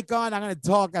there a mic on? I'm going to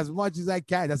talk as much as I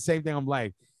can. The same thing. I'm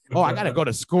like, I got to go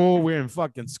to school. We're in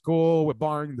fucking school. We're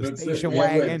borrowing the station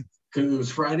wagon. Because it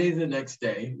was Friday the next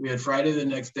day. We had Friday the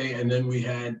next day, and then we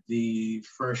had the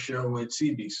first show at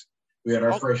CB's. We had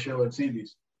our first show at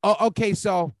CB's. Oh, okay.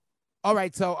 So, all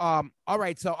right. So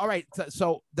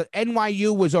the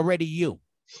NYU was already you,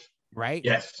 right?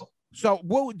 Yes. So,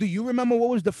 what do you remember? What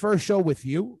was the first show with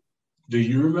you? Do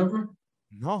you remember?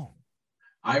 No.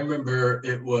 I remember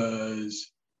it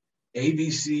was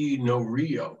ABC No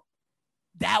Rio.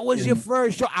 That was your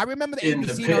first show. I remember the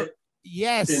ABC. The pit.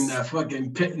 Yes. In that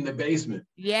fucking pit in the basement.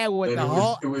 Yeah, with the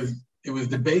hole. It was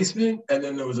the basement, and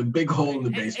then there was a big hole in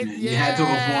the basement. You had to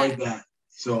avoid that.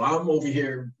 So I'm over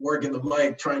here working the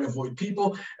mic, trying to avoid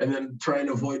people, and then trying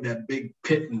to avoid that big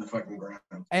pit in the fucking ground.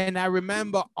 And I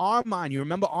remember Armand. You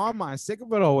remember Armand?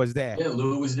 Sickabito was there. Yeah,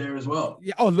 Lou was there as well.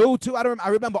 Yeah. Oh, Lou too. I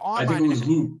remember Armand. I think it was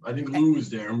Lou. I think Lou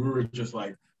was there, and we were just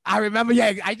like. I remember,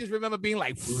 I just remember being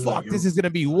like, fuck, this is going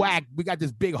to be whack. We got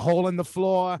this big hole in the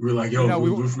floor. We were like, yo,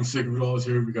 we're from Sickabito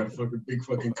here. We got a fucking big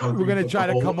fucking concrete. We're going to try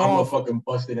to come off. I'm a fucking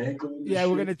busted ankle. Yeah,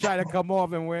 we're going to try to come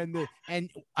off, and we're in the.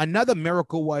 And another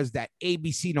miracle was that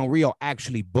ABC No Rio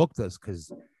actually booked us,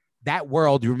 because that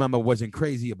world, you remember, wasn't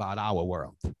crazy about our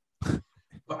world.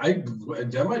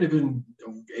 That might have been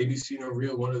ABC No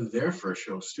Real, one of their first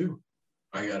shows too.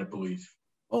 I gotta believe.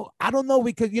 Oh, I don't know,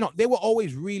 because they were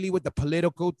always really with the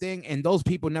political thing, and those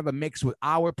people never mixed with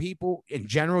our people in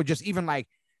general. Just even like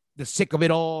the Sick of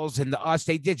It Alls and the Us,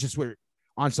 they did just were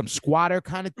on some squatter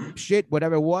kind of shit,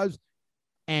 whatever it was.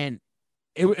 And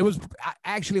it was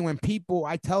actually when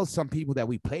I tell some people that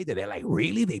we played it, they're like,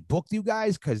 really? They booked you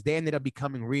guys? Because they ended up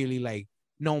becoming really like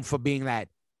known for being that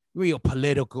real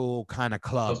political kind of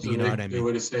club. So you know what I mean? They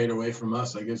would have stayed away from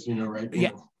us, I guess, right?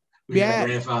 Yeah. We got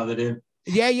grandfathered in.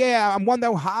 Yeah. I'm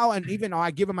wondering how, and even though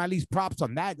I give them at least props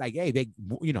on that, like, hey, they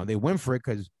went for it,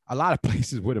 because a lot of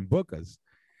places wouldn't book us.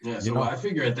 Yeah, so I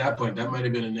figure at that point that might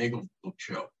have been a Nagel book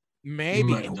show. Maybe.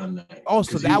 He might have done that.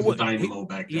 Also, that was Dynamo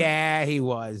back then. Yeah, he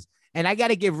was. And I got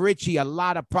to give Richie a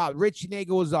lot of props. Richie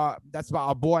Nagel was that's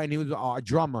our boy, and he was our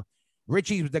drummer.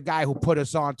 Richie was the guy who put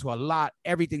us on to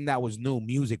everything that was new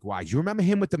music-wise. You remember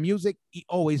him with the music? He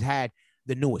always had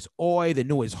the newest Oi, the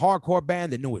newest hardcore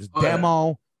band, the newest demo.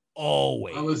 Yeah.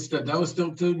 Always. That was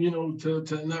still to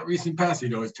that recent past.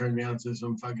 He'd always turn me on to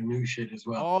some fucking new shit as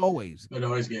well. Always. But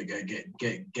always get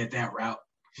that route.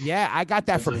 Yeah, I got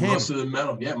that from him. Most of the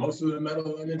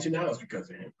metal I'm into now is because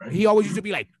of him, right? He always used to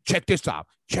be like, check this out.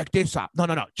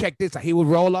 No, check this out. He would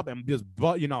roll up and just,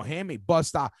 he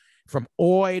bust out from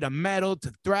Oi to metal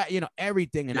to threat,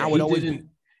 everything. And I would always be.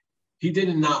 He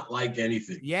did not like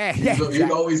anything. Yeah.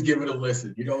 You'd always give it a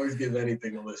listen. You'd always give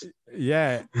anything a listen.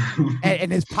 Yeah.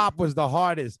 and his pop was the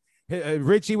hardest.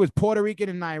 Richie was Puerto Rican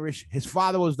and Irish. His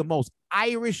father was the most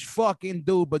Irish fucking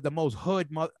dude, but the most hood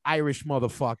Irish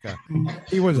motherfucker.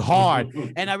 He was hard.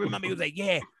 And I remember he was like,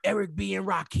 yeah, Eric B. and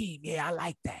Rakim. Yeah, I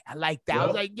like that. Yep. I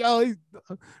was like, yo.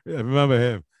 I remember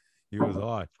him. He was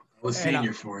hard. I was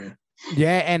senior for you.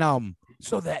 Yeah, and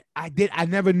so that I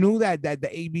never knew that the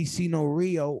ABC No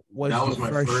Rio was my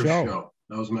first show.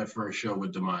 That was my first show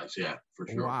with DMIZE. Yeah, for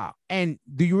sure. Wow. And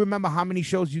do you remember how many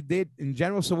shows you did in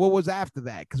general? So what was after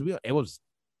that? Because it was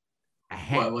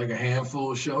like a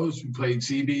handful of shows. We played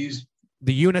CBs.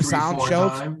 The Unisound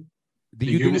shows.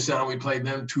 The Unisound, we played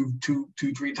them two,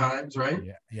 3 times, right?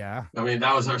 Yeah. I mean,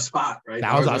 that was our spot, right?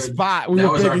 That was our spot. We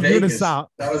were big in Unisound.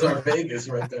 That was our Vegas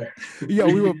right there. Yo,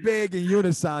 we were big in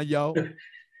Unisound, yo.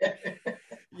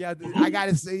 Yeah, I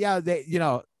gotta say,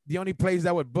 the only place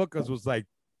that would book us was like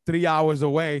 3 hours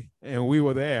away, and we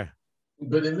were there.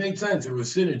 But it made sense. It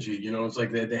was synergy. It's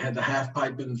like they had the half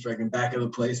pipe in the freaking back of the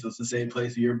place. It's the same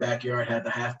place your backyard had the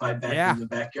half pipe back in the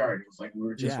backyard. It was like we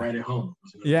were just right at home.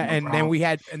 Then we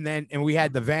had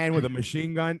the van with a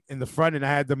machine gun in the front, and I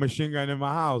had the machine gun in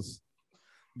my house.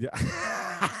 Yeah.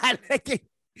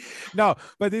 No,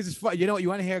 but this is fun. You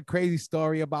want to hear a crazy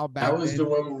story about back That was the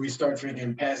one where we start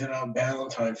freaking passing out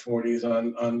Valentine 40s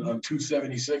on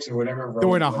 276 or whatever.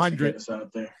 Doing 100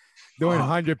 out there. Doing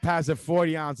 100 pass at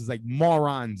 40 ounces like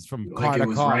morons from car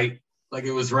to car. Like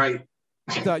it was right.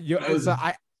 So,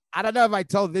 I don't know if I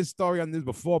told this story on this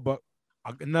before, but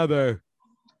another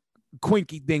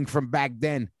quinky thing from back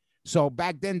then. So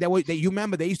back then, you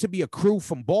remember there used to be a crew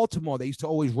from Baltimore. They used to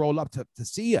always roll up to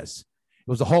see us. It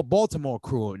was a whole Baltimore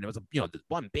crew, and there was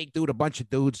one big dude, a bunch of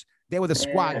dudes. They were the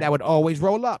squad that would always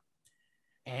roll up,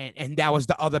 and that was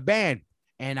the other band.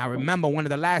 And I remember one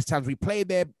of the last times we played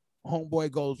there,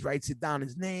 homeboy goes, writes it down,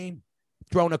 his name,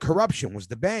 Throne of Corruption was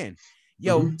the band.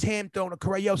 Yo, Tim, Throne of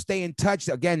Corruption, yo, stay in touch.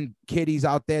 Again, kiddies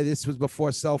out there, this was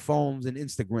before cell phones and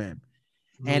Instagram.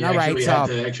 And all right, so had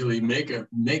to actually make an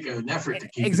effort to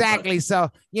keep exactly.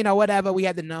 So whatever, we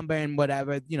had the number and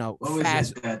whatever. What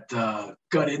was it, that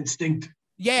Gut Instinct?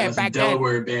 Yeah, back then.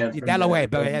 Delaware band. Delaware,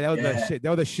 but that was the shit. They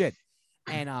were the shit.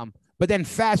 And but then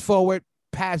fast forward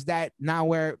past that, now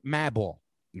we're Madball,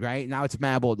 right? Now it's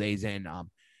Madball days, and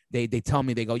they tell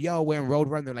me, they go, yo, we're in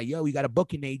Roadrunner. They're like, yo, we got a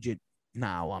booking agent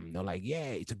now. They're like,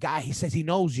 yeah, it's a guy. He says he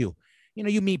knows you.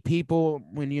 You meet people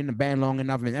when you're in the band long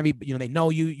enough, and they know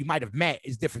you. You might have met.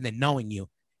 It's different than knowing you.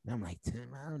 And I'm like,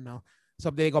 Tim, I don't know. So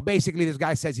they go, basically, this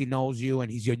guy says he knows you,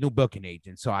 and he's your new booking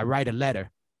agent. So I write a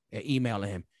letter, email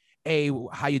him. Hey,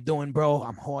 how you doing, bro?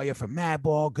 I'm Hoya from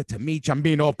Madball. Good to meet you. I'm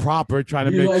being all proper,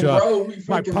 trying to make sure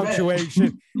my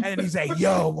punctuation. And then he's like,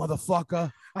 yo,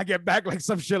 motherfucker. I get back like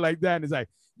some shit like that. And he's like,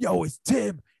 yo, it's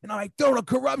Tim. And I'm like, Throne of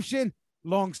Corruption.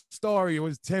 Long story. It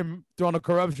was Tim, Throne of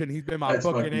Corruption. He's been my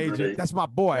booking agent. Great. That's my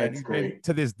boy. And he's been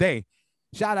to this day.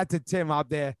 Shout out to Tim out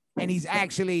there. And he's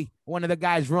actually one of the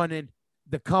guys running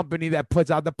the company that puts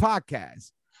out the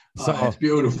podcast. So it's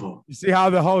beautiful. You see how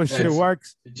the whole shit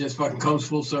works? It just fucking comes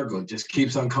full circle. It just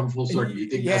keeps on coming full circle. You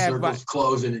think that circle's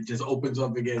closed and it just opens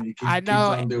up again. You keep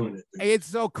on doing it. It's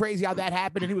so crazy how that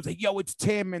happened. And he was like, yo, it's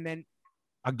Tim. And then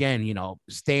again, you know,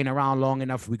 staying around long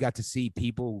enough, we got to see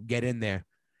people get in there.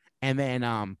 And then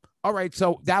all right,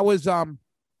 so that was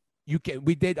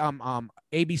we did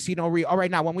ABC No Real. All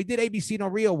right, now when we did ABC No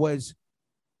Real, was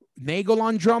Nagel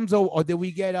on drums, or did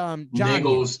we get Johnny?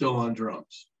 Nagel was still on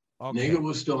drums. Okay. Nagel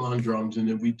was still on drums, and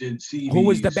then we did CDs. Who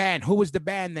was the band? Who was the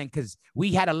band then? Because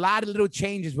we had a lot of little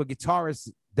changes with guitarists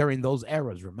during those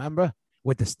eras, remember?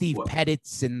 With the Steve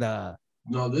Pettits and the...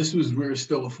 No, we were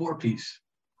still a 4-piece.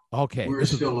 Okay. We were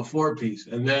still a 4-piece.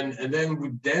 And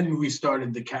then we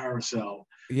started the carousel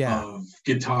of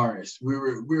guitarists. We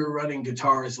were running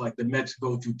guitarists like the Mets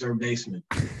go through third baseman.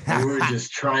 And we were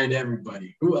just trying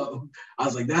everybody. I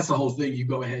was like, that's the whole thing. You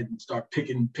go ahead and start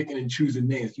picking and choosing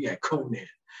names. You had Conan.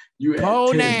 You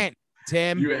had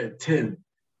Tim. You had Tim.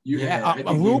 You had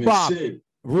Rhubarb. Sid.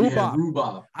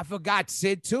 Rhubarb. I forgot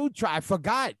Sid too. I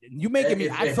forgot. You making me.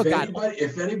 I forgot.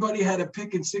 If anybody had a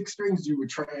pick and 6 strings, you were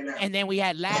trying out. And then we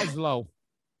had Laszlo.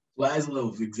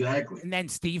 Laszlo, exactly. And then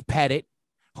Steve Pettit,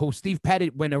 who Steve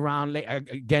Pettit went around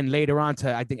again later on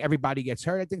to, I think Everybody Gets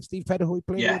Hurt. I think Steve Pettit, who he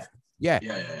played with. Yeah.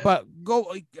 But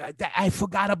I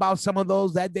forgot about some of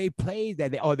those that they played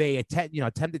they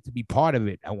attempted to be part of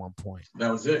it at one point. That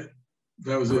was it.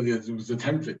 It was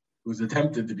attempted. It was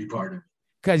attempted to be part of it.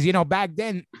 Because, you know, back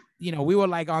then, you know, we were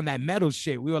like on that metal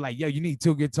shit. We were like, yo, you need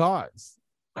 2 guitars.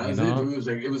 That was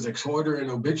it. It was Exhorter and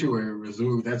Obituary.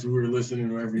 That's what we were listening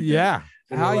to every day. Yeah.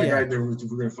 Hell yeah. Right there, we're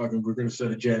gonna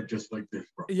set a jab just like this,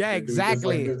 bro. Yeah,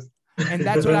 exactly. Like and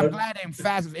that's what I'm glad and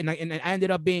fast. And I ended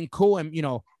up being cool and, you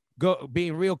know,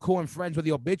 being real cool and friends with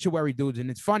the Obituary dudes. And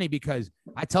it's funny because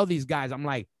I tell these guys, I'm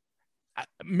like,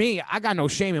 I got no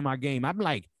shame in my game. I'm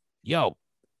like, yo,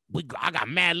 I got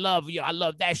mad love. Yo, I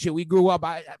love that shit. We grew up.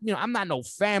 I'm not no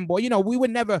fanboy. You know, we were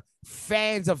never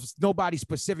fans of nobody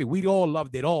specific. We all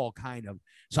loved it all, kind of.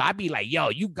 So I'd be like, yo,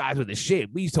 you guys are the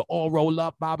shit. We used to all roll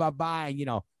up, blah, blah, blah. And, you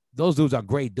know, those dudes are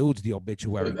great dudes, the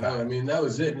Obituary. I mean, that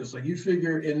was it. And it's like, you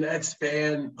figure in that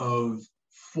span of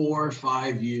 4 or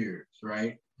 5 years,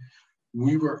 right?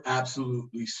 We were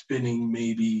absolutely spinning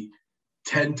maybe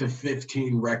 10 to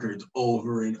 15 records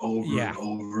over and over and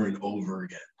over and over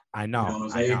again. I know.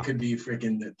 It could be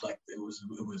freaking like it was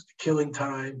the Killing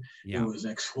Time. Yeah. It was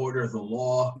Exhorter, the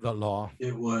Law.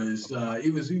 It was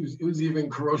even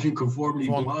Corrosion Conformity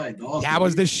Blind. Also. That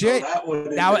was the shit.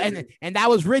 That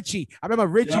was Richie. I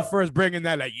remember Richie first bringing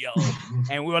that, like, yo,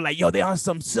 and we were like, yo, they on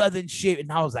some Southern shit,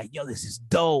 and I was like, yo, this is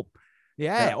dope.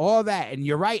 Yeah, all that, and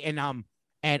you're right,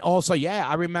 and also,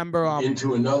 I remember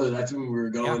Into Another. That's when we were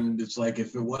going. Yeah. It's like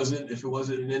if it wasn't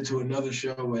an Into Another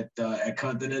show at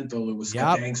Continental, it was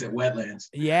Skadanks at Wetlands.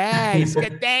 Yeah,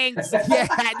 Skadanks.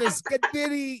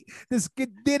 The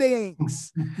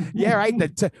Skadanks. Yeah, right.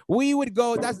 We would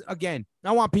go. That's again.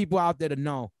 I want people out there to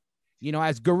know, you know,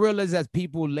 as gorillas, as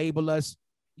people label us,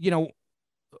 you know,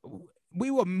 we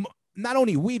were not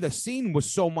only the scene was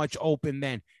so much open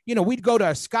then. You know, we'd go to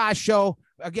a ska show.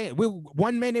 Again,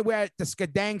 1 minute we're at the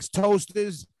Skadanks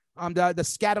Toasters, the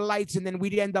Scatterlights, and then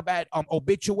we'd end up at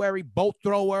Obituary, Boat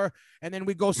Thrower, and then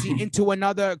we'd go see Into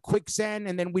Another, Quicksand,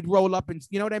 and then we'd roll up and,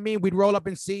 you know what I mean? We'd roll up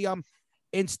and see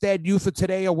Instead, Youth of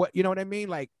Today, or what, you know what I mean?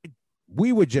 Like,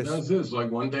 we would just... That's this, like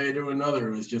one day to another,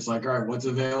 it was just like, all right, what's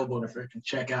available to freaking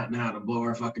check out now to blow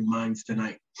our fucking minds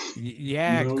tonight?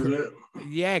 Yeah,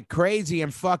 crazy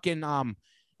and fucking, and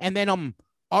then,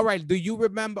 all right, do you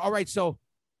remember, all right, so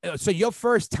your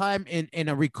first time in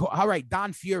a record, all right,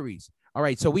 Don Furies. All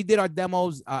right, so we did our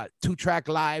demos, 2-track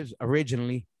lives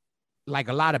originally, like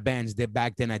a lot of bands did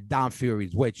back then at Don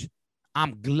Furies, which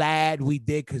I'm glad we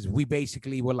did because we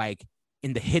basically were like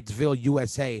in the Hitsville,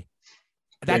 USA.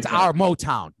 That's our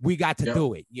Motown. We got to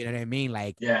do it. You know what I mean?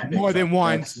 Like more than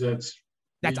once.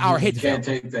 That's our hit. You can't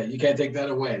take that. You can't take that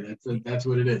away. That's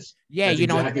what it is. Yeah, that's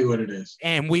exactly what it is.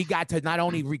 And we got to not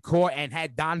only record and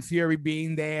had Don Fury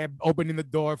being there, opening the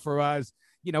door for us.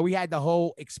 You know, we had the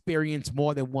whole experience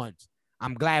more than once.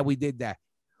 I'm glad we did that.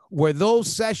 Were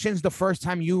those sessions the first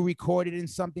time you recorded in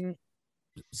something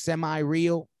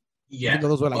semi-real? Yeah.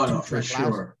 Those were like for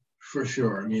sure. For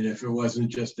sure. I mean, if it wasn't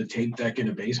just a tape deck in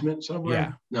a basement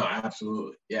somewhere, no,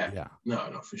 absolutely, yeah,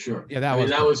 no, for sure. Yeah, that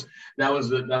was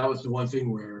the one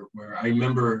thing where I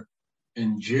remember,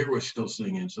 and Jir was still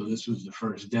singing, so this was the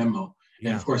first demo,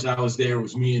 and of course I was there. It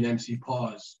was me and MC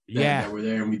Pause that were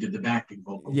there, and we did the backing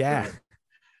vocals. Yeah,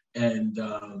 and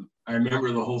I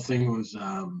remember the whole thing was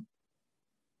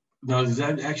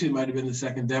that actually might have been the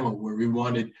second demo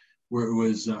where it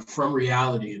was From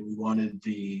Reality, and we wanted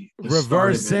the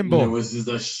reverse symbol. It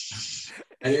was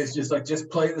And it's just like, just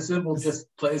play the cymbal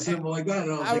like that.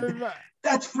 And I was like,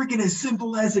 that's freaking as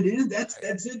simple as it is. That's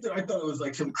it. I thought it was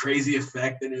like some crazy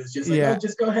effect, and it was just like, oh,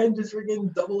 just go ahead and just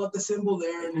freaking double up the cymbal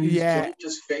there, and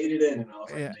just fade it in. And I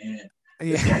was like, man,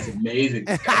 this guy's amazing.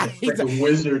 This guy's a freaking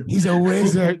wizard. He's a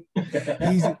wizard.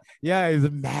 he's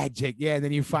a magic. Yeah, and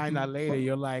then you find out later,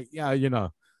 you're like, yeah, you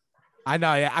know, I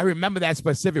know. Yeah, I remember that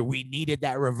specific. We needed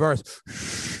that reverse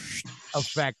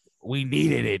effect. We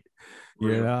needed it.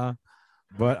 You know,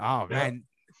 but oh man.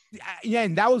 Yeah,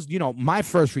 and that was, you know, my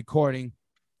first recording.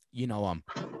 You know,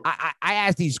 I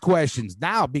ask these questions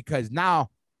now because now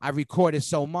I recorded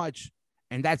so much,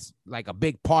 and that's like a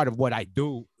big part of what I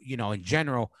do, you know, in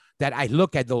general, that I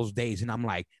look at those days and I'm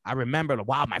like, I remember,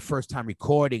 wow, my first time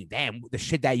recording, damn, the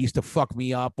shit that used to fuck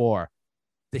me up, or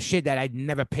the shit that I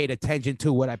never paid attention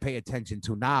to, what I pay attention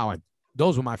to now. And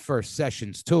those were my first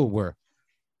sessions too,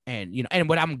 and you know, and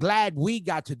what I'm glad we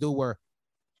got to do were,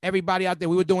 everybody out there,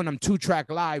 we were doing them 2-track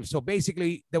live. So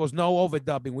basically there was no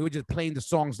overdubbing. We were just playing the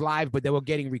songs live, but they were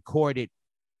getting recorded.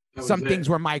 Some things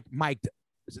were mic'd.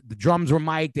 The drums were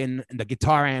mic'd and the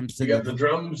guitar amps. You got the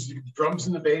drums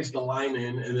and the bass, the line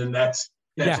in, and then that's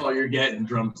all you're getting,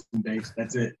 drums and bass.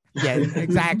 That's it. Yeah,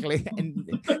 exactly. And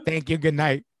thank you. Good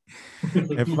night.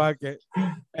 And fuck it.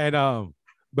 And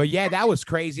but yeah, that was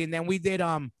crazy. And then we did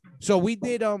how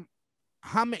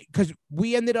many, because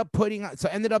we ended up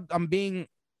being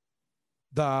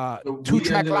the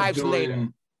 2-track lives later.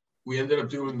 We ended up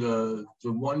doing the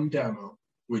one demo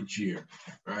with Jeer,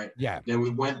 right? Yeah. Then we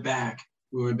went back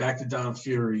to Don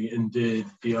Fury and did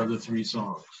the other 3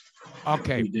 songs.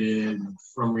 Okay. We did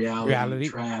From Reality.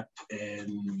 Trapped,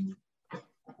 and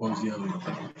what was the other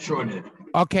one? Shorted.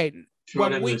 Okay.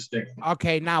 Short End of the Stick.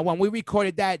 Okay, now when we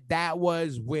recorded that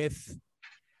was with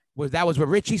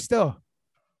Richie still?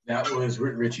 That was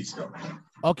with Richie still.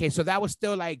 Okay, so that was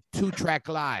still like 2-track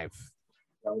live.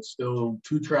 That was still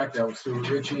 2-track. That was still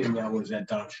Richie, and that was at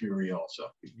Don Fury also.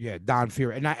 Yeah, Don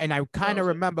Fury, and I kind of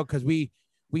remember because we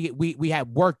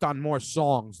had worked on more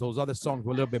songs. Those other songs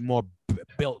were a little bit more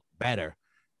built better.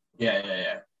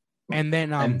 Yeah. And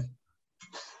then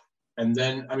and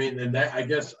then I mean, and that I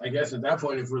guess at that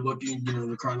point, if we're looking, you know,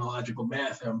 the chronological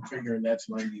math, I'm figuring that's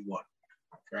 91,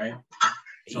 right?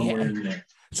 Somewhere in there.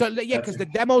 So yeah, because the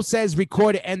demo says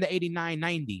recorded end of 89,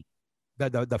 90,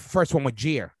 the first one with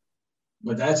Jeer.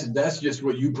 But that's just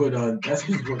what you put on. That's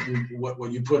just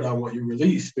what you put on what you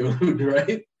released, dude,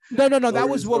 right? No. That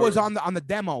was what was on the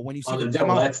demo. When you see the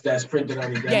demo, that's printed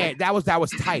on the demo. Yeah, that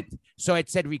was typed. So it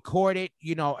said recorded.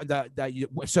 You know,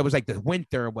 so it was like the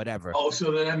winter or whatever. Oh,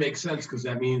 so then that makes sense because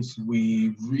that means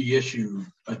we reissued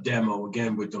a demo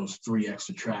again with those 3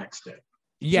 extra tracks there.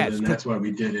 Yes, so that's why we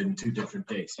did it in 2 different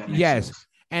dates. That makes sense.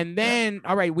 And then,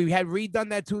 all right, we had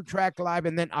redone that 2-track live,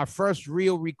 and then our first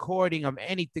real recording of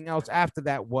anything else after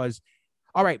that was,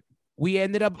 all right, we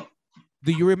ended up,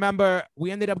 do you remember, we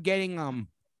ended up getting,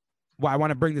 I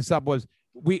want to bring this up was,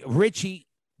 Richie,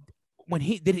 when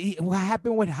what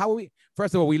happened with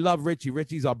first of all, we love Richie.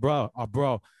 Richie's our bro,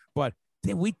 but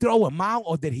did we throw him out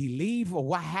or did he leave or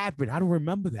what happened? I don't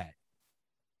remember that.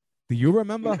 Do you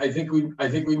remember? I think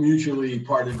we mutually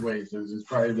parted ways. This is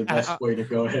probably the best way to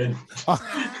go ahead.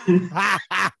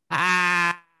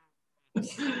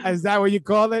 Is that what you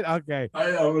call it? Okay.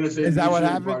 I'm going to say is that what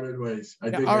happened? Parted ways. I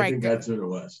think that's what it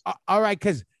was. All right,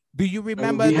 because do you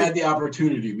remember? We had the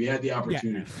opportunity. Yeah.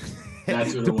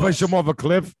 That's what to push him off a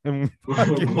cliff and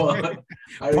punted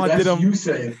him. You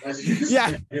saying? That's you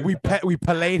saying. we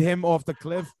played him off the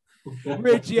cliff.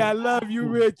 Richie, I love you,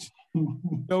 Rich.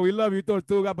 No, we love you,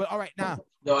 Tortuga. But all right, now.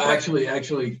 No, actually,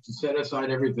 to set aside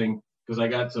everything, because I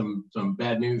got some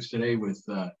bad news today with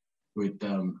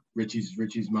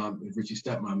Richie's mom, Richie's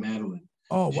stepmom, Madeline.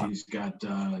 Oh, wow. She's got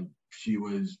she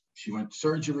went to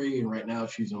surgery and right now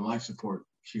she's on life support.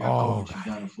 She got COVID. She's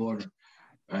down in Florida.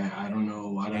 I don't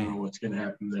know what's gonna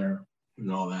happen there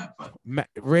and all that. But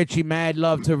Richie, mad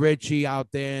love to Richie out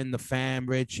there in the fam,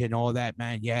 Rich and all that,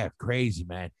 man. Yeah, crazy,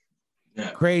 man.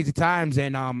 Yeah, crazy times.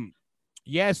 And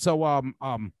so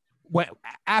when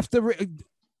after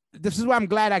this is why I'm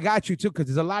glad I got you too, because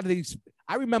there's a lot of these.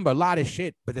 I remember a lot of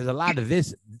shit, but there's a lot of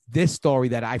this story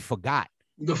that I forgot.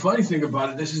 The funny thing about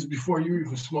it, this is before you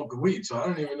even smoke weed, so I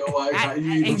don't even know why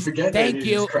you even forget. Thank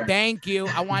you.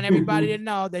 I want everybody to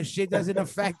know that shit doesn't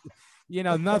affect,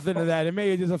 nothing of that. It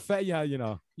may just affect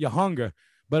your hunger.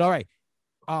 But all right,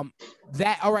 all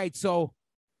right. So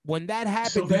when that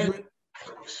happened,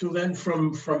 so then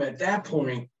from at that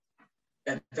point,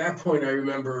 I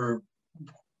remember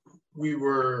we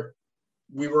were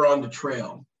on the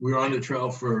trail. We were on the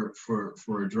trail for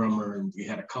a drummer, and we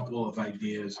had a couple of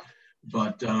ideas.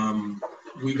 But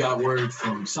we got word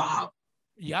from Saab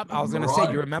Yep, I was gonna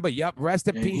say. You remember? Yep. Rest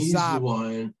in peace,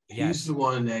 Saab. He's the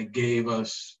one that gave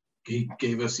us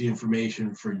the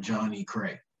information for Johnny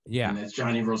Cray. Yeah. And that's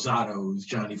Johnny Rosado, who's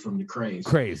Johnny from the Craze.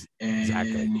 And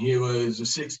exactly. He was a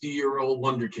 60-year-old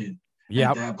wonder kid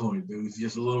at that point. It was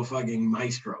just a little fucking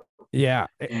maestro. Yeah.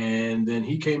 And then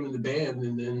he came in the band,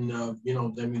 and then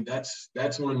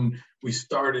that's when we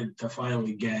started to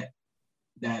finally get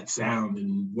that sound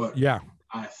and what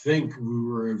I think we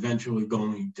were eventually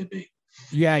going to be.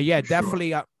 Yeah,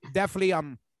 definitely.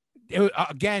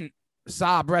 Again,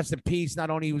 Saab, rest in peace. Not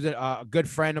only was a good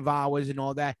friend of ours and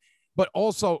all that, but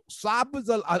also Saab was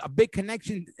a big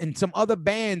connection in some other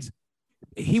bands.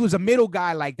 He was a middle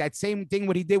guy. Like that same thing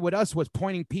what he did with us was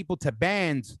pointing people to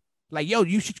bands. Like, yo,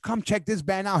 you should come check this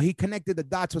band out. He connected the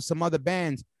dots with some other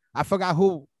bands. I forgot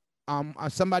who.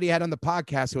 Somebody had on the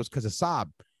podcast. It was because of Saab.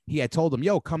 He had told him,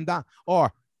 yo, come down.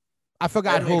 Or I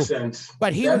forgot who. Makes sense.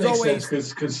 But he was always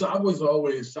because Saab was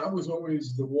always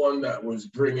the one that was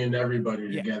bringing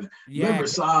everybody together. Remember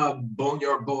Saab,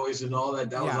 Boneyard Boys, and all that.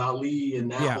 That was Ali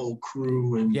and that whole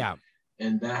crew, and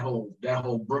that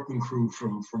whole Brooklyn crew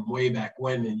from way back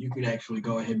when. And you can actually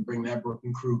go ahead and bring that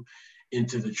Brooklyn crew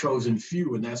into the Chosen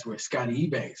Few, and that's where Scotty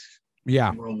Ebanks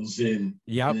rolls in.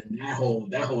 Yeah, and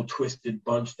that whole twisted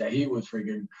bunch that he was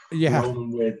freaking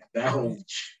rolling with.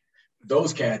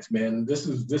 Those cats, man. This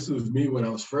was me when I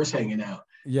was first hanging out.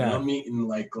 Yeah, and I'm meeting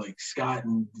like Scott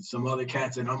and some other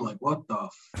cats, and I'm like, what the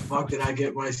fuck did I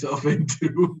get myself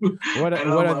into? What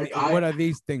are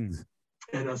these things?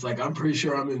 And I was like, I'm pretty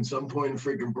sure I'm in some point in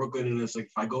freaking Brooklyn, and it's like,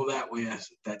 if I go that way,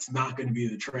 that's not going to be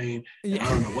the train. And I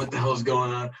don't know what the hell's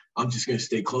going on. I'm just going to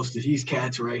stay close to these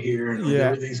cats right here, and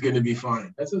everything's going to be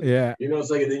fine. It's like,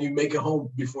 and then you make it home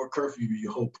before curfew,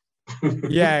 you hope.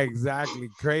 Yeah, exactly.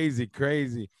 Crazy.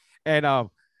 And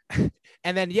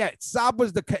then Saab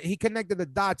was he connected the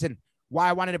dots, and why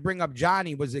I wanted to bring up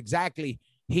Johnny was exactly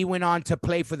he went on to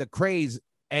play for the Craze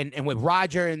and with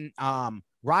Roger and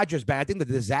Roger's band. I think the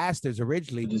Disasters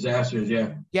originally. The Disasters,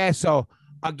 yeah. Yeah. So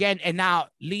again, and now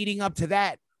leading up to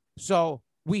that, so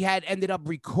we had ended up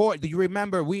Do you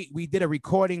remember we did a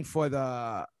recording for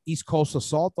the East Coast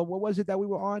Assault, or what was it that we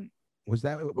were on? Was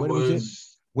that what was it?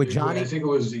 With Johnny? I think it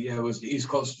was the East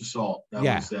Coast Assault. That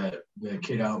was that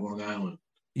kid out Long Island.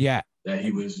 Yeah. That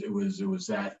it was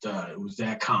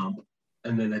that comp.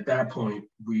 And then at that point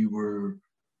we were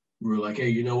like, hey,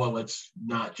 you know what? Let's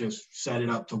not just set it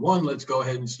up to one. Let's go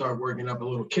ahead and start working up a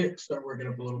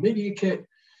little media kit.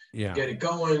 Yeah. Get it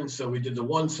going. So we did the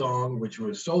one song, which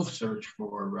was Soul Search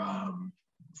for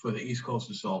the East Coast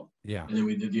Assault. Yeah. And then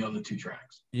we did the other two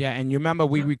tracks. Yeah. And you remember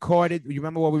where we recorded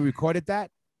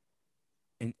that?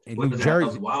 In New Jersey. That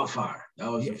was Wildfire.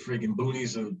 That was the freaking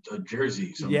boonies of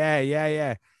Jersey.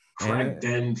 Yeah. Crack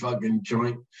den fucking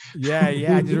joint. Yeah.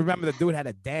 I just remember the dude had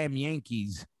a damn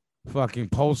Yankees fucking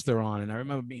poster on, and I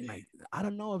remember being like, I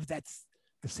don't know if that's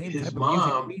the same type of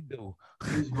music we do.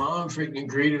 His mom freaking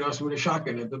greeted us with a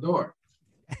shotgun at the door.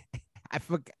 I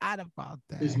forgot about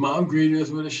that. His mom greeted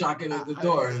us with a shotgun at the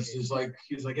door. He's like,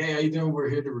 hey, how you doing? We're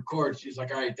here to record. She's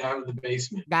like, all right, down in the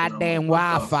basement. Goddamn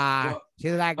Wi-Fi.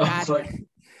 She's like,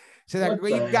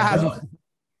 what you guys?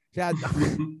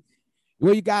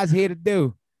 What you guys here to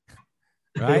do?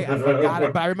 Right? I forgot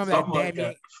it, but I remember that damn.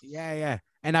 Like yeah.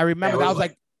 And I remember that was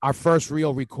like our first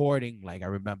real recording. Like I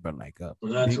remember, like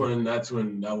that's when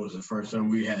that was the first time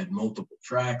we had multiple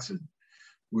tracks, and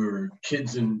we were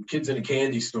kids in a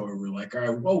candy store. We're like, all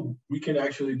right, whoa, we can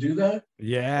actually do that.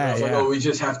 Yeah. And I was like, oh, we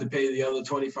just have to pay the other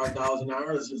 $25 an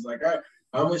hour. It's just like, all right,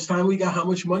 how much time we got? How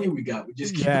much money we got? We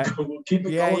just keep it going. We'll keep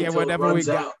it going until whatever it runs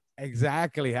out.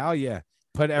 Exactly. Hell yeah.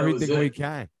 Put everything we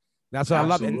can. That's what I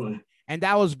love. And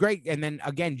that was great. And then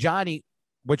again, Johnny,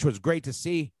 which was great to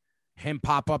see him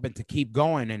pop up and to keep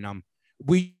going. And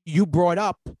you brought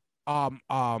up our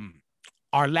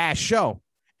last show.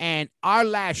 And our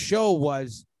last show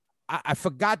was, I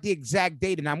forgot the exact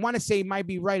date, and I want to say it might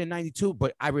be right in 92,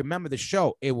 but I remember the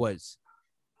show. It was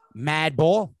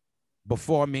Madball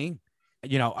before me.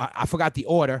 You know, I forgot the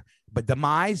order, but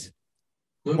DMIZE,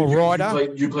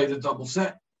 Marauder. You played the double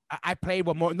set. I played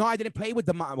with more. No, I didn't play with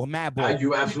Madball.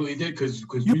 You absolutely did, because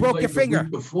you broke your finger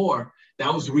before.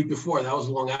 That was the week before. That was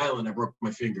Long Island. I broke my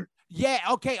finger. Yeah.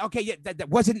 Okay. Yeah. That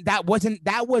was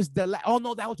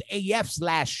AF's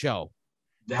last show.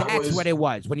 That's what it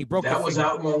was when he broke. That was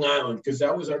out in Long Island, because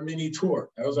that was our mini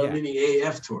tour. That was our mini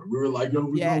AF tour. We were like, no,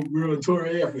 we were on tour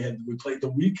AF. We played the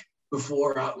week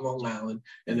before out in Long Island,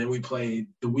 and then we played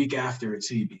the week after at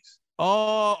CB's.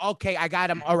 Oh, okay, I got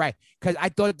him. All right, because I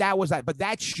thought that was like, but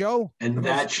that show. And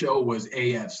that show was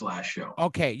AF's last show.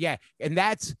 Okay, yeah, and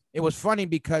it was funny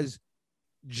because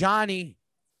Johnny,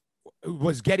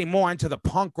 was getting more into the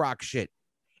punk rock shit.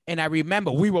 And I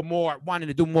remember we were wanting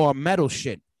to do more metal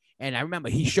shit. And I remember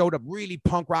he showed up really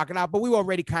punk rocking out, but we were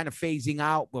already kind of phasing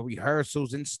out with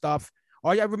rehearsals and stuff.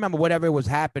 Or I remember whatever was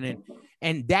happening.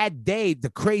 And that day, the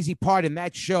crazy part in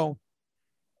that show,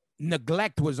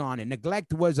 Neglect was on it.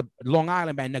 Neglect was a Long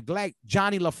Island band. Neglect,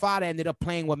 Johnny LaFada ended up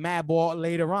playing with Madball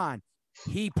later on.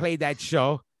 He played that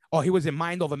show. Or he was in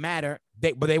Mind Over Matter,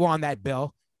 but they were on that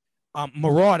bill.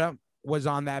 Marauder was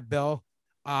on that bill.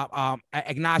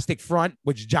 Agnostic Front,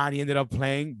 which Johnny ended up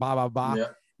playing, blah, blah, blah. Yeah.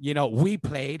 You know, we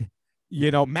played,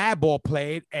 you know, Madball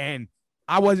played, and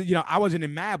I wasn't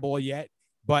in Madball yet,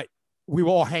 but we were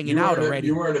all hanging out already.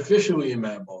 You weren't officially in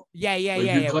Madball. Yeah.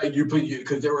 You played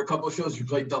because there were a couple of shows you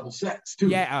played double sets too.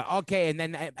 Yeah, okay.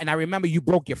 And I remember you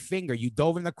broke your finger. You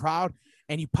dove in the crowd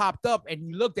and you popped up and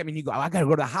you looked at me and you go, I gotta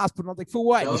go to the hospital. I was like, for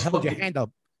what? You held your hand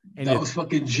up. And that was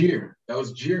fucking Jeer. That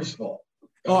was Jeer's fault.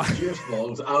 Jeer's fault. It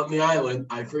was out on the island.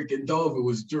 I freaking dove. It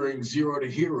was during Zero to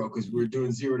Hero because we were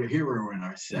doing Zero to Hero in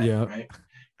our set, right?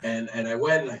 And I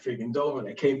went and I freaking dove and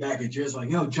I came back and Jeer's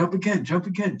like, yo, jump again.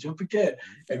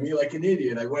 And me like an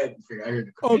idiot, I went and I heard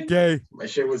the command. Okay. My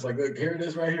shit was like, look, here it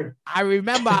is right here. I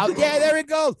remember. There it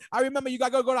goes. I remember you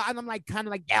got to go to, and I'm like, kind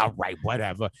of like, yeah, right,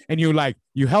 whatever. And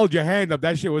you held your hand up.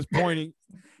 That shit was pointing.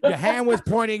 Your hand was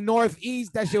pointing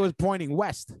northeast. That shit was pointing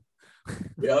west.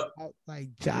 Yep. Oh my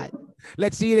God.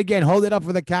 Let's see it again. Hold it up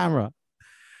for the camera.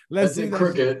 Let's see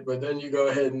crooked, but then you go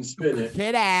ahead and spin it.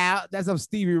 Get out. That's some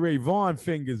Stevie Ray Vaughan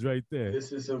fingers right there.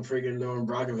 This is some freaking Norman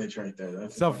Brockovich right there.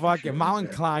 That's some fucking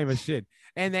mountain climber shit.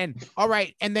 And then, all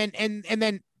right, and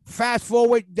then fast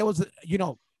forward, there was,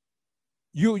 you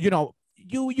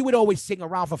would always sing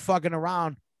around for fucking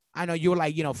around. I know you were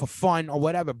like, for fun or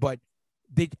whatever, but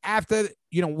after,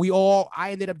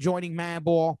 I ended up joining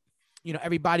Madball.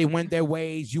 Everybody went their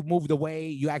ways. You moved away.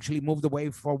 You actually moved away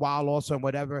for a while also and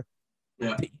whatever.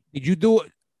 Yeah. Did you do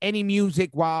any music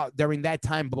during that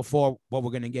time before what we're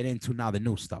going to get into now, the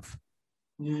new stuff?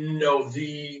 No,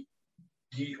 the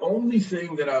only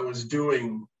thing that I was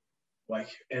doing,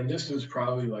 and this was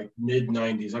probably like mid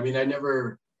 90s. I mean, I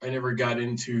never got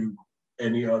into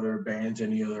any other bands,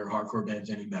 any other hardcore bands,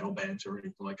 any metal bands or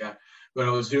anything like that. What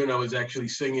I was actually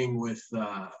singing with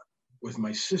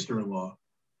my sister-in-law,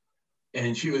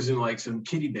 and she was in like some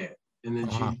kiddie band. And then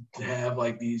she'd have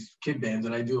like these kid bands,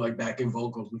 and I do like backing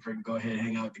vocals and freaking go ahead and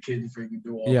hang out with the kids and freaking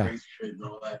do all crazy shit and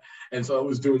all that. And so I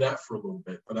was doing that for a little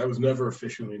bit, but I was never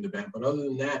officially in the band. But other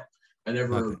than that, I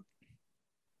never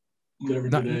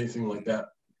did anything like that.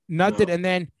 Nothing.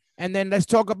 No. And then let's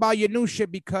talk about your new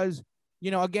shit because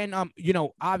again,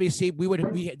 obviously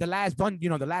the last one,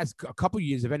 the last couple of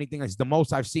years, if anything, is the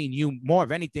most I've seen you more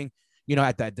of anything.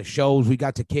 At the shows we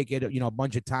got to kick it, a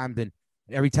bunch of times, and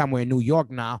every time we're in New York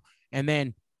now. And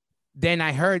then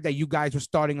I heard that you guys were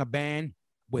starting a band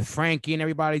with Frankie and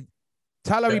everybody.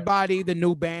 Tell everybody the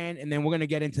new band, and then we're gonna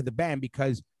get into the band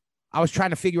because I was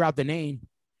trying to figure out the name,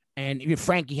 and even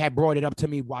Frankie had brought it up to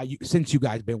me since you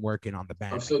guys been working on the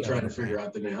band. I'm still trying to figure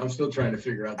out the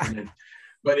name.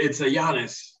 But it's a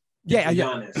Giannis. Yeah,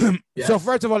 Giannis. Yes. So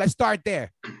first of all, let's start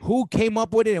there. Who came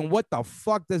up with it, and what the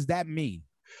fuck does that mean?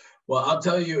 Well, I'll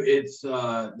tell you,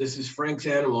 this is Frank's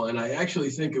Animal, and I actually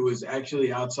think it was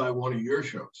actually outside one of your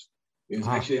shows. It was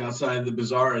actually outside the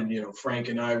Bazaar, and Frank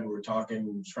and I were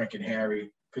talking, Frank and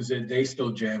Harry, because they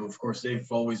still jam. Of course, they've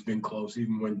always been close,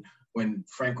 even when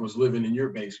Frank was living in your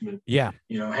basement. Yeah.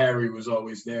 Harry was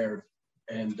always there,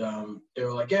 and they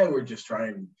were like, yeah, we're just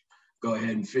trying to go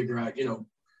ahead and figure out,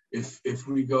 if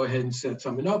we go ahead and set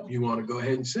something up, you want to go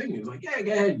ahead and sing? He was like, yeah,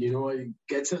 go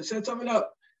ahead, set something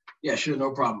up. Yeah, sure, no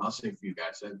problem. I'll sing for you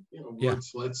guys. And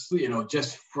let's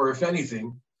just for, if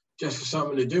anything, just for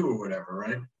something to do or whatever,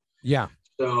 right? Yeah.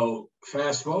 So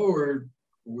fast forward,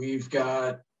 we've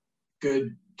got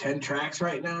good 10 tracks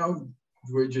right now.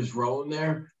 We're just rolling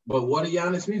there. But what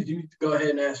Giannis means, you need to go ahead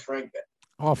and ask Frank that.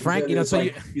 Oh, Frank, he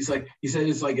said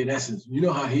it's like an essence. You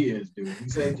know how he is, dude. He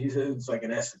said it's like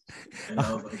an essence. And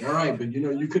I was like, all right, but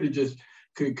you could have just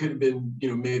could have been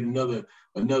made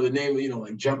another name,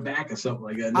 like Jump Back or something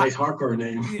like that. Nice hardcore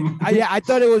name. I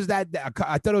thought it was that.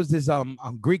 I thought it was this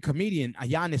Greek comedian,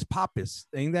 Giannis Pappas.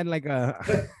 Ain't that like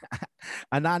a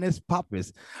Ananis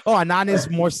Pappas? Oh, Ananis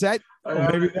Morissette.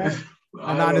 Maybe that.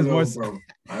 Ananis Morissette.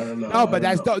 I don't know. No, but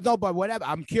that's no, but whatever.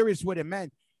 I'm curious what it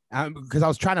meant because I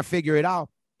was trying to figure it out.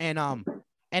 And all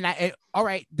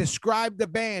right, describe the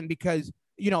band because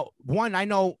one, I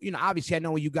know obviously I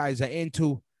know what you guys are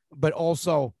into, but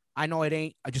also I know it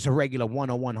ain't just a regular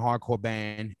 101 hardcore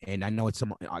band, and I know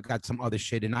I got some other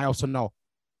shit, and I also know,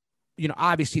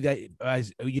 obviously that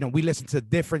we listen to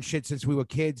different shit since we were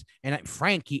kids, and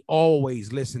Frankie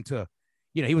always listened to,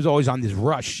 he was always on this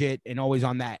Rush shit and always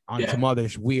on some other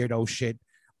weirdo shit.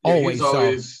 Yeah,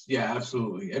 always, yeah,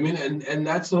 absolutely. I mean, and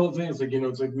that's the whole thing. It's like,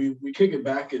 it's like we kick it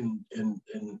back and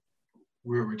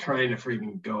we're trying to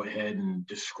freaking go ahead and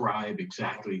describe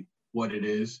exactly what it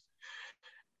is.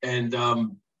 And I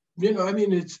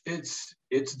mean,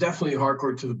 it's definitely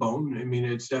hardcore to the bone. I mean,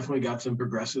 it's definitely got some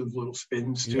progressive little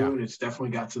spins to it. It's definitely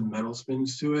got some metal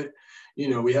spins to it.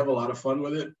 We have a lot of fun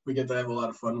with it. We get to have a lot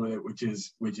of fun with it, which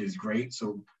is great.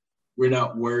 So we're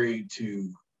not worried to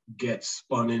get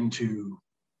spun into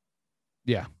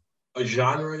a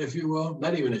genre, if you will.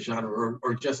 Not even a genre,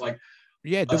 or just like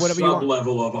do a whatever sub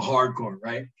level of a hardcore,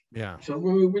 right? Yeah. So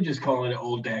we're just calling it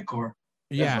old dadcore.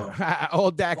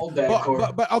 Old dad.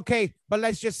 But okay, but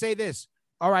let's just say this.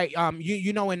 All right,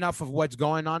 you know enough of what's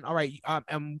going on. All right,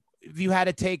 if you had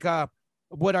to take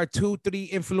what are 2-3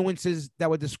 influences that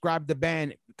would describe the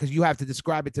band, because you have to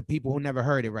describe it to people who never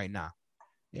heard it right now.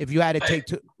 If you had to take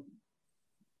two,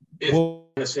 if I'm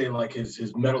gonna say like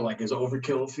his metal, like his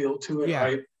Overkill feel to it,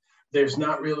 right? There's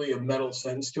not really a metal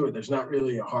sense to it. There's not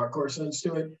really a hardcore sense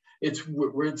to it. It's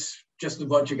just a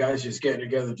bunch of guys just getting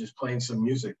together, just playing some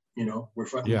music. We're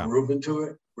fucking grooving to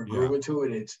it. We're grooving to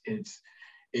it.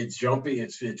 It's jumpy.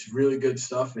 It's really good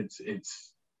stuff. It's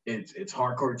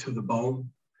hardcore to the bone.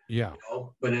 Yeah.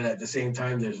 But then at the same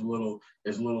time, there's little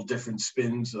different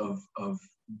spins of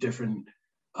different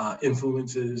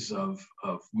influences of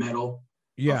metal.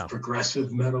 Yeah. Of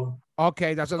progressive metal.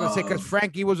 Okay, that's what I was gonna say, because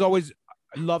Frankie was always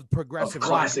loved progressive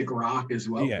classic rock as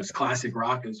well. Yeah. It's classic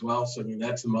rock as well. So I mean,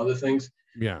 that's some other things.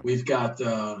 Yeah. We've got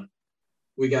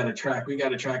we got a track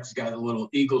that's got a little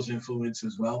Eagles influence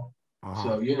as well.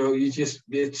 So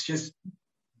it's just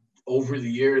over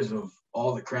the years of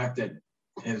all the crap that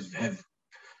have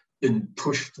been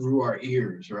pushed through our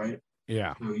ears, right?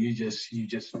 Yeah. So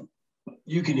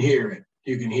you can hear it.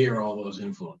 You can hear all those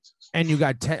influences. And you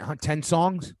got 10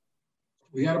 songs?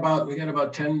 We got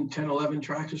about 10, 11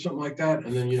 tracks or something like that.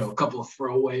 And then, a couple of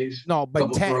throwaways. No,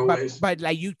 but 10, but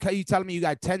like you telling me you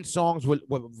got 10 songs with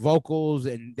vocals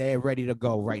and they're ready to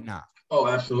go right now. Oh,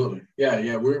 absolutely.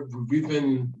 Yeah. We've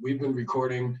been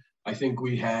recording. I think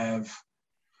we have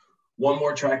one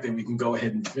more track that we can go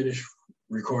ahead and finish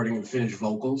recording and finish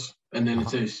vocals. And then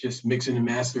it's just mixing and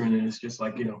mastering. And it's just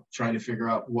like, trying to figure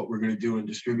out what we're going to do and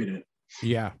distribute it.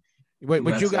 Yeah.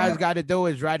 What you guys got to do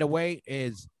is right away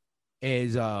is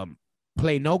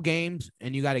play no games,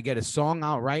 and you got to get a song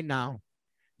out right now.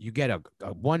 You get a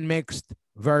one mixed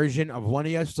version of one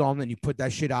of your songs, and you put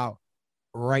that shit out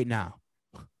right now.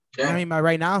 You know what I mean by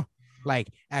right now? Like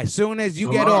as soon as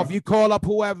you get off, you call up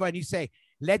whoever and you say,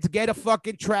 let's get a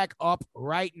fucking track up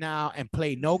right now and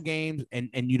play no games, and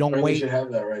you don't wait. We should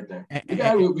have that right there.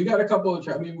 We got a couple of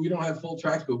tracks. I mean, we don't have full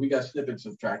tracks, but we got snippets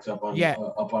of tracks up on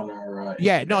our.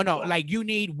 No. Like you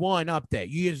need one up there.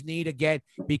 You just need to get,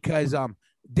 because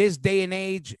this day and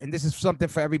age, and this is something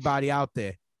for everybody out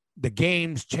there, the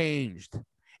game's changed.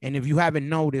 And if you haven't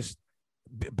noticed,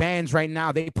 bands right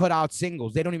now, they put out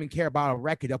singles. They don't even care about a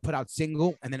record. They'll put out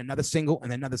single and then another single and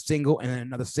then another single and then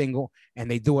another single, and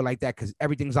they do it like that because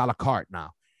everything's a la carte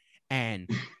now. And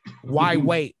why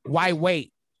wait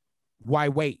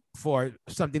for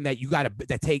something that you got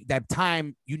to take that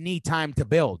time? You need time to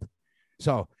build.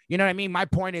 So you know what I mean? My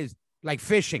point is like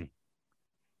fishing.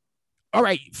 All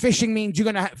right, fishing means you're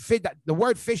gonna fit. The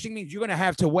word fishing means you're gonna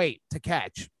have to wait to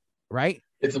catch, right?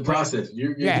 It's a process.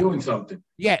 You're doing something.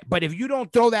 Yeah, but if you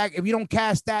don't throw that, if you don't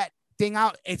cast that thing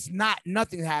out,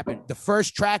 nothing happened. The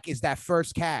first track is that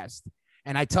first cast.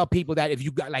 And I tell people that if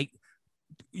you got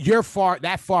you're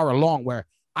that far along where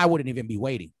I wouldn't even be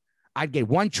waiting. I'd get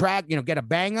one track, get a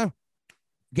banger,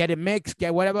 get it mixed,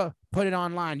 get whatever, put it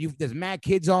online. There's mad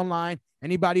kids online.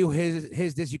 Anybody who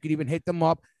hears this, you could even hit them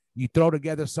up. You throw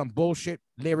together some bullshit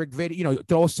lyric video,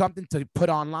 throw something to put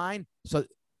online so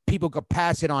people could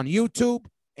pass it on YouTube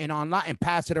and online and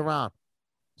pass it around.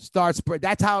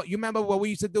 That's how, you remember what we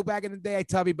used to do back in the day? I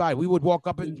tell everybody, we would walk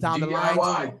up and down the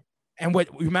lines and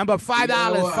remember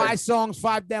 $5, 5 songs,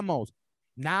 5 demos.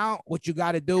 Now what you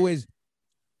got to do is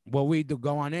what we do,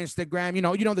 go on Instagram, you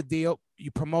know the deal,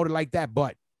 you promote it like that,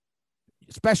 but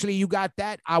especially you got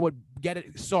that, I would get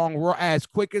a song as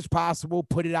quick as possible,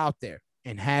 put it out there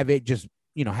and have it just,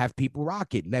 have people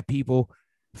rock it, let people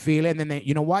feel it. And then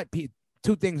you know what?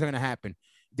 2 things are going to happen.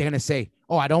 They're going to say,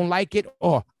 oh, I don't like it,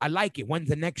 or I like it. When's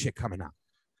the next shit coming out?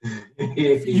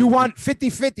 You want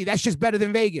 50-50. That's just better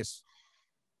than Vegas.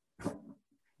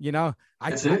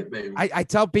 I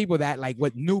tell people that, like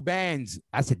with new bands,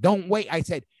 I said, don't wait. I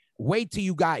said, wait till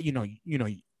you got, your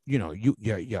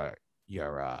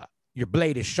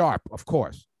blade is sharp, of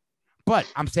course.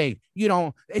 But I'm saying,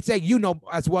 it's like,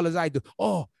 as well as I do.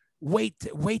 Oh, wait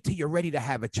till you're ready to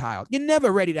have a child. You're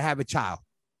never ready to have a child.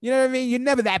 You know what I mean? You're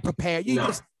never that prepared. You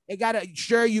gotta,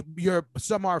 sure, you're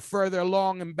some are further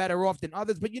along and better off than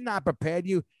others, but you're not prepared.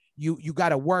 You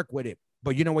gotta work with it.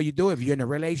 But you know what you do if you're in a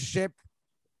relationship?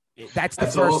 That's the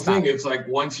whole first stop. thing. It's like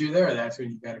once you're there, that's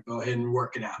when you gotta go ahead and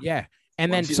work it out. Yeah.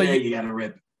 And once then so you gotta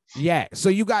rip. Yeah. So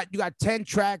you got 10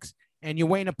 tracks and you're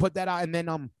waiting to put that out. And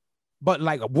then but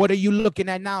like, what are you looking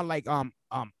at now? Like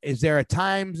is there a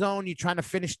time zone? You trying to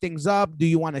finish things up? Do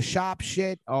you want to shop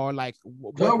shit or like?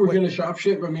 No, we're gonna shop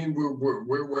shit. I mean, we're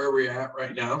where we're at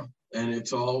right now, and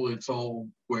it's all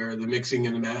where the mixing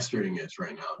and the mastering is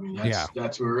right now. I mean,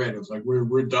 that's where we're at. It's like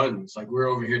we're done. It's like we're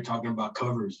over here talking about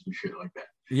covers and shit like that.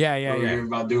 Yeah. We're here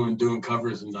about doing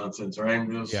covers and nonsense, right?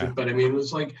 But I mean,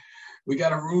 it's like we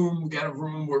got a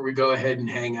room where we go ahead and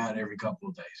hang out every couple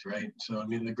of days, right? So I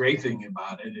mean, the great thing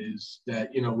about it is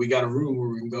that we got a room where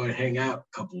we can go and hang out a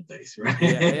couple of days, right?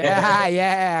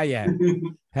 Yeah.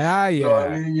 Hell yeah. So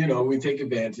I mean, we take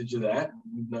advantage of that.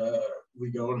 And, we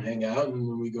go and hang out, and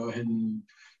then we go ahead and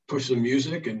push some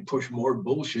music and push more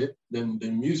bullshit than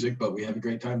music, but we have a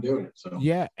great time doing it. So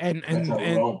yeah, and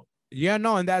yeah,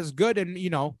 no, and that's good. And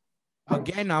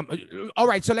again, all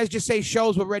right. So let's just say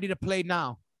shows we're ready to play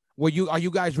now. Are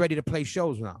you guys ready to play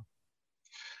shows now?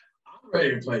 I'm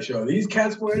ready to play shows. These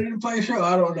cats ready to play a show?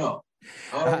 I don't know.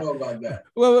 I don't know about that.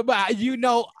 Well, but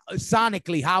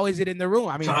sonically, how is it in the room?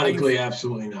 I mean, sonically,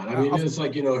 absolutely not. I mean, it's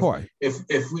like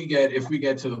if we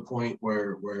get to the point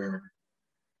where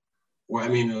I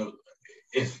mean,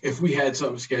 if we had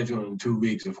something scheduled in 2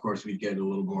 weeks, of course we'd get a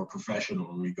little more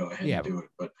professional and we go ahead and do it.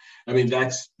 But I mean,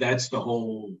 that's the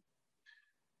whole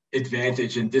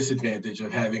advantage and disadvantage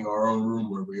of having our own room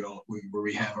where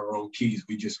we have our own keys.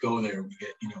 We just go there,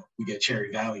 we get Cherry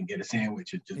Valley and get a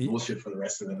sandwich and just bullshit for the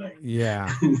rest of the night.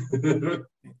 Yeah.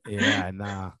 Yeah,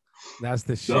 nah. That's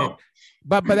the shit. So,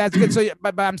 but that's good. So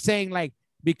but I'm saying, like,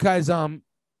 because I'm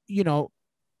the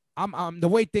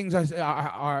way things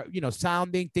are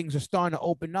sounding, things are starting to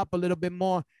open up a little bit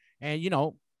more. And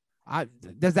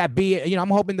does that be, I'm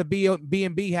hoping the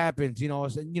B&B happens,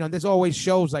 there's always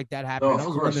shows like that happen. Oh, of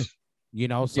course.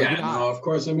 Of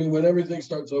course. I mean, when everything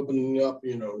starts opening up,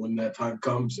 when that time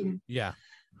comes and, I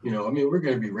mean, we're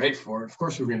going to be ready for it. Of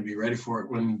course, we're going to be ready for it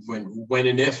when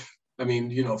and if, I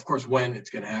mean, of course, when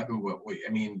it's going to happen,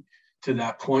 to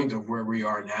that point of where we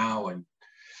are now. And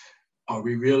are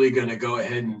we really going to go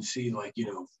ahead and see, like,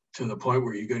 to the point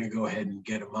where you're going to go ahead and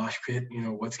get a mosh pit,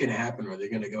 what's going to happen? Are they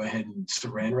going to go ahead and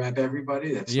saran wrap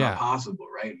everybody? That's not possible,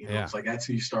 right? It's like, that's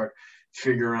how you start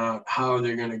figuring out how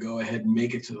they're going to go ahead and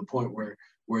make it to the point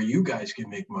where you guys can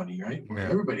make money, right? Where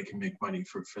everybody can make money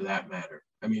for that matter.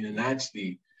 I mean, and that's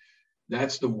the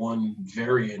one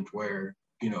variant where,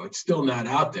 it's still not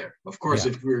out there. Of course,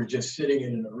 if we were just sitting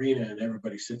in an arena and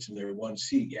everybody sits in their one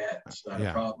seat, it's not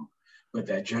a problem. But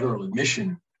that general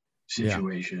admission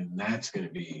situation, that's going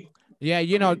to be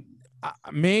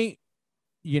me,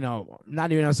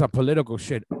 not even on some political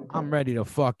shit. I'm ready to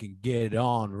fucking get it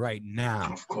on right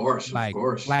now. Of course.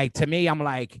 Like to me, I'm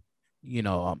like,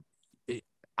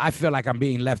 I feel like I'm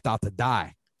being left out to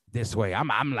die this way.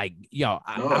 I'm like,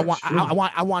 I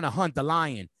want to hunt the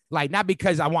lion. Like, not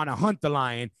because I want to hunt the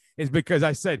lion, it's because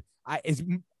I said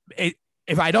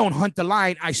if I don't hunt the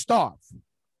lion, I starve.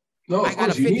 No, I got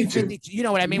a 50-50, you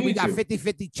know what I mean? We got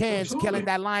 50-50 chance killing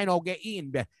that lion or get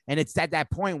eaten. And it's at that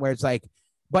point where it's like,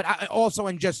 but I also,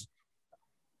 and just,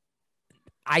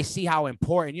 I see how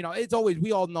important, it's always,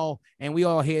 we all know, and we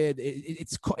all hear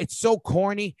it's so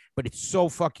corny, but it's so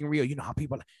fucking real. You know how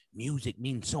people, music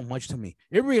means so much to me.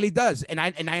 It really does. And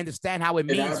I understand how it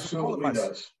means. It absolutely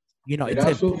does.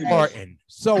 It's important.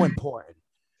 So important.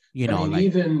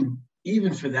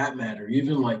 Even for that matter,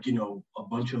 even like, a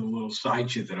bunch of little side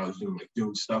shit that I was doing, like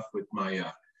doing stuff with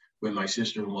my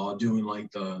sister-in-law, doing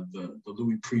like the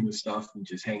Louis Prima stuff and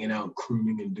just hanging out and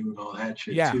crooning and doing all that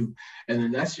shit too. And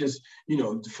then that's just,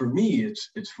 for me,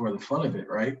 it's for the fun of it,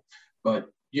 right? But,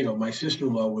 my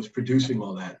sister-in-law was producing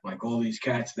all that, like all these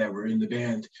cats that were in the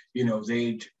band, they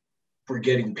were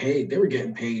getting paid. They were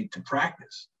getting paid to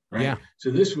practice. Right. Yeah.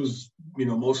 So this was,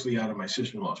 mostly out of my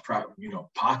sister-in-law's,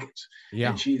 pockets.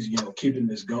 Yeah. And she's, keeping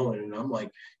this going. And I'm like,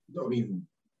 don't even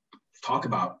talk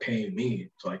about paying me.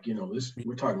 It's like,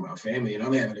 we're talking about family, and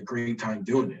I'm having a great time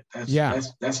doing it.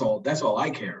 That's all I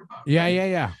care about. Yeah. Right?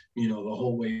 Yeah. The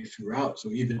whole way throughout.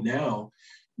 So even now,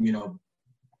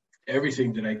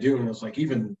 everything that I do, and it's like,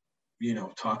 even,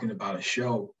 talking about a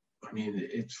show, I mean,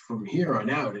 it's from here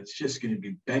on out, it's just going to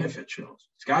be benefit shows.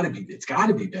 It's got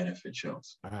to be benefit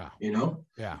shows,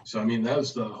 Yeah. So, I mean, that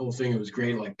was the whole thing. It was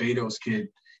great. Like Beto's kid,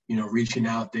 reaching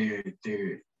out their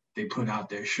they put out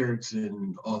their shirts,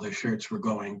 and all the profits were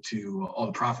going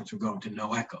to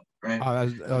No Echo, right?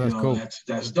 That's cool.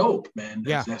 That's dope, man.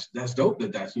 Yeah. That's dope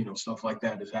that's, stuff like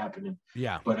that is happening.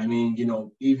 Yeah. But I mean,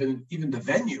 even the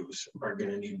venues are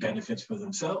going to need benefits for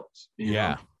themselves.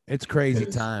 Yeah. It's crazy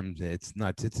times. It's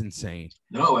nuts. It's insane.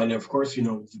 No, and of course,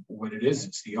 what it is,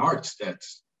 it's the arts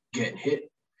that's getting hit.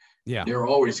 Yeah. They're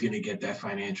always going to get that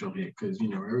financial hit because,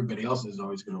 everybody else is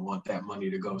always going to want that money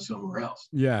to go somewhere else.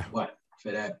 Yeah. What?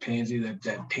 For that pansy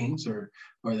that paints or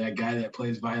that guy that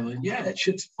plays violin? Yeah, that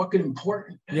shit's fucking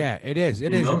important. Man. Yeah, it is.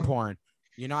 It is important.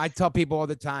 I tell people all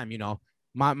the time,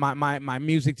 my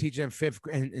music teacher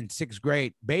in sixth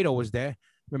grade, Beto was there.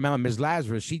 Remember Ms.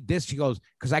 Lazarus? She goes,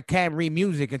 because I can't read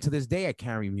music, and to this day I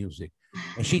can't read music.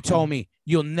 And she told me,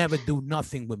 you'll never do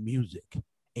nothing with music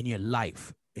in your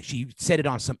life. And she said it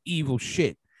on some evil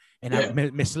shit.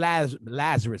 And Miss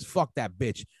Lazarus, fuck that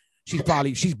bitch.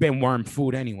 She's been worm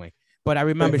food anyway. But I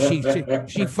remember she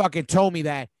fucking told me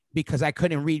that because I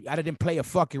couldn't read. I didn't play a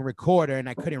fucking recorder and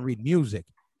I couldn't read music.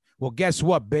 Well, guess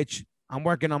what, bitch? I'm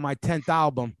working on my 10th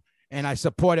album and I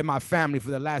supported my family for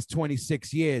the last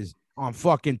 26 years on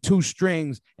fucking 2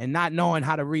 strings and not knowing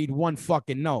how to read one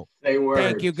fucking note.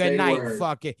 Thank you. Good night.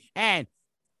 Fuck it. And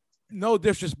no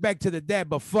disrespect to the dead,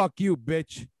 but fuck you,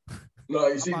 bitch. No,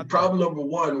 you see, problem number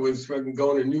one was fucking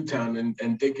going to Newtown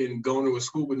and thinking going to a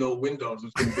school with no windows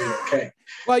was going to be okay.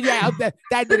 Well, yeah,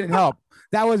 that didn't help.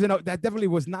 That definitely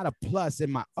was not a plus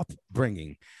in my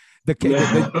upbringing.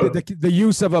 The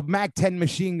use of a Mac-10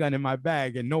 machine gun in my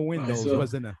bag and no windows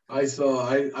wasn't a. I saw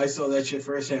that shit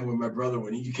firsthand with my brother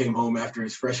when he came home after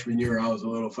his freshman year. I was a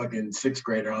little fucking 6th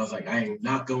grader. I was like, I ain't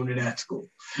not going to that school.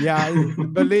 Yeah,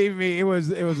 believe me, it was.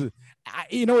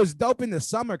 It was dope in the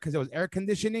summer because it was air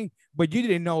conditioning, but you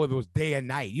didn't know if it was day and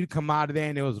night. You'd come out of there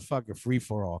and it was a fucking free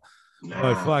for all.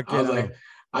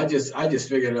 I just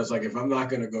figured I was like, if I'm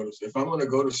going to go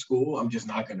to school, I'm just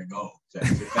not going to go.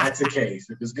 If that's the case,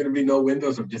 if there's going to be no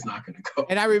windows, I'm just not going to go.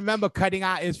 And I remember cutting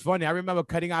out. It's funny. I remember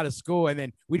cutting out of school, and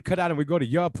then we'd cut out and we'd go to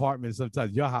your apartment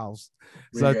sometimes, your house.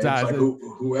 Sometimes like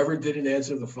whoever didn't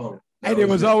answer the phone. And it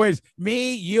was always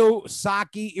me, you,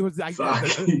 Saki. It was like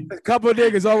a couple of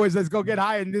niggas always, let's go get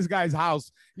high in this guy's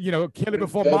house. Kill it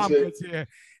before mom gets here.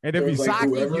 And it'd be Saki,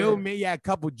 you, me, yeah, a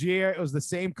couple Jer. It was the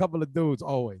same couple of dudes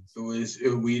always.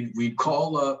 We'd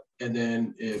call up, and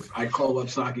then if I call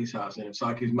up Saki's house, and if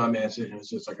Saki's my man sitting, it's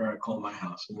just like, all right, call my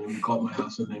house. And then we call my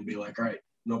house, and then be like, all right,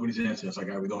 nobody's answering. It's like,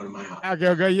 all right, we're going to my house.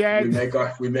 Okay, yeah.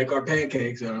 We make our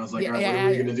pancakes, and I was like, all right, what are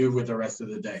we gonna do with the rest of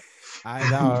the day? I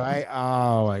know, right?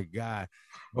 Oh my God.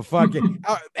 But fuck it.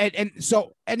 And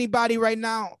so anybody right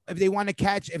now, if they want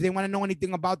to know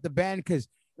anything about the band, because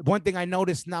one thing I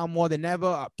noticed now more than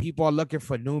ever, people are looking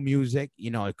for new music,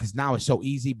 because now it's so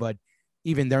easy. But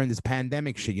even during this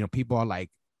pandemic shit, people are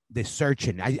like, they're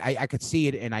searching. I could see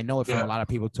it, and I know it from a lot of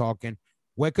people talking.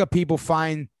 Where could people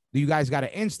find? Do you guys got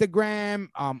an Instagram?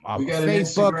 We got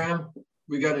Facebook? An Instagram.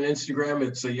 We got an Instagram.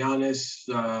 It's a Giannis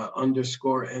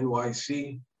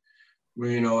 _NYC.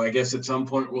 Where, I guess at some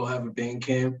point we'll have a band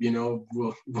camp. We'll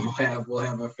have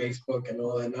a Facebook and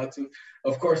all that. Not to,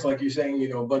 of course, like you're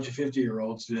saying, a bunch of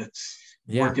 50-year-olds that's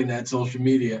working that social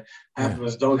media. Half of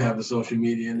us don't have the social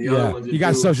media, and the other ones. You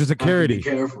got Social Security. Be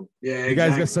careful. Yeah, you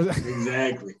guys got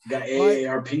exactly. Got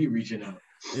AARP reaching out.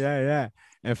 Yeah.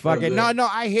 And fucking no,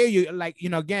 I hear you. Like,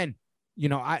 again,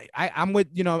 I'm with,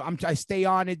 I stay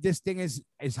on it. This thing is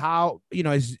how,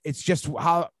 it's just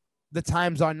how the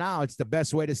times are now. It's the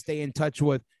best way to stay in touch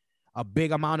with a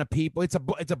big amount of people. It's a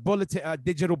bulletin, a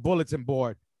digital bulletin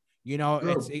board.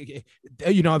 If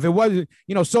it wasn't,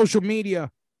 social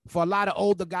media for a lot of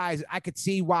older guys, I could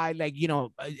see why, like,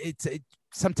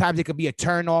 sometimes it could be a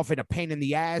turn off and a pain in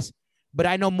the ass. But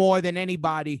I know more than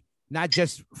anybody, not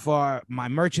just for my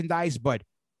merchandise, but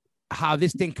how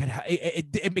this thing could,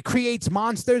 it creates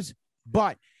monsters,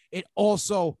 but it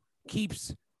also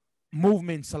keeps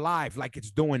movements alive like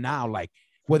it's doing now. Like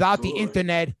without the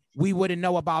internet, we wouldn't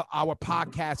know about our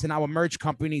podcasts and our merch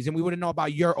companies, and we wouldn't know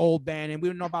about your old band, and we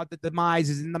wouldn't know about the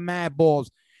DMIZEs and the Madballs,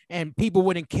 and people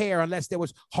wouldn't care unless there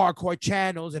was hardcore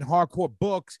channels and hardcore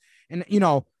books and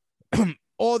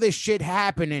all this shit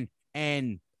happening.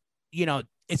 And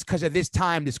it's because of this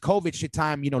time, this COVID shit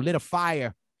time, lit a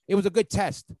fire. It was a good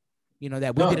test,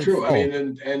 that we didn't. True. I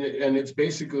mean, and it's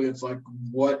basically, it's like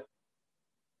what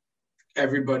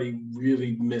everybody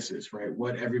really misses, right?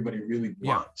 What everybody really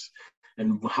wants,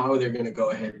 and how they're going to go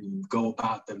ahead and go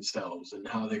about themselves, and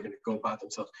how they're going to go about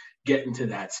themselves getting to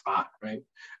that spot, right?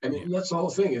 I mean, that's the whole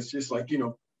thing. It's just like,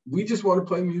 we just want to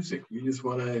play music. We just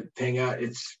want to hang out.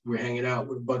 We're hanging out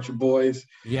with a bunch of boys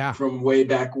from way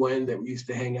back when that we used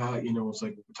to hang out. You know, it's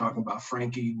like we're talking about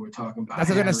Frankie. We're talking about That's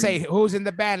what I'm going to say. Who's in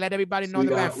the band? Let everybody know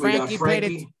the band. Frankie played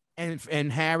it,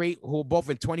 and Harry, who are both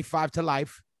in 25 to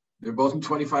Life. They're both in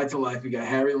 25 to Life. We got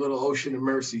Harry Little Ocean of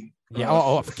Mercy.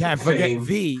 Yeah. Can't forget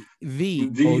the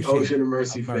Ocean of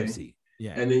Mercy fame.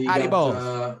 Yeah. And then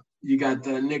you got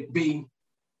Nick B.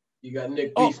 You got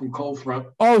Nick B from Cold Front.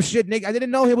 Oh shit, Nick! I didn't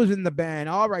know he was in the band.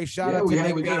 All right, shout out to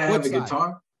Nick. We gotta have a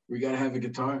guitar. We gotta have a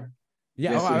guitar.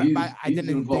 Yeah, so he's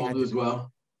involved as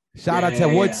well. Shout out to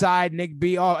Woodside, Nick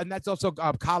B. Oh, and that's also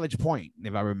College Point,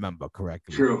 if I remember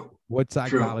correctly. True.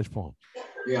 Woodside, College Point.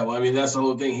 Yeah, well, I mean that's the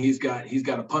whole thing. He's got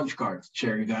a punch card,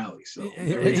 Cherry Valley. So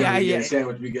every time we get a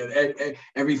sandwich, we get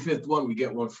every fifth one, we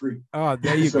get one free. Oh,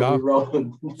 there you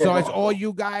go. So it's all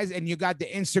you guys, and you got the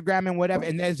Instagram and whatever,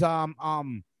 and there's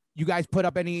you guys put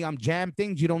up any jam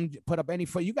things? You don't put up any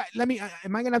for you guys? Am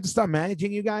I gonna have to start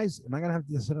managing you guys? Am I gonna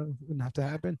have to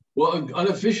happen? Well,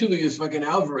 unofficially it's fucking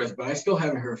Alvarez, but I still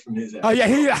haven't heard from his ass. Oh yeah,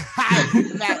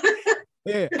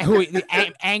 Who,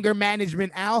 the anger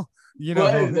management Al? You know,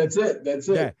 well, that's it.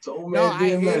 Yeah. It's old man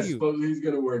DMIZE. Supposedly he's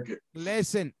gonna work it.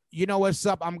 Listen, you know what's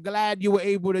up? I'm glad you were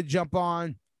able to jump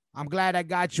on. I'm glad I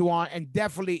got you on, and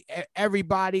definitely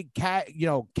everybody, catch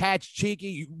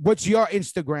Chiqui. What's your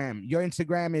Instagram? Your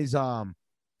Instagram is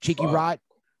Chiqui Rod.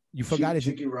 You forgot it.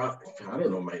 Chiqui Rod. I don't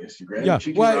know my Instagram. Yeah.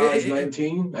 Chiqui Rod's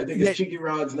 19. I think it's Chiqui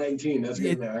Rod's 19. That's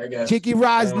good now, I guess. Chiqui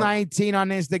Rod's 19 on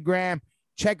Instagram.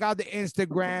 Check out the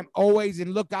Instagram always,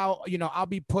 and look out. You know, I'll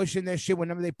be pushing this shit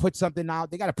whenever they put something out.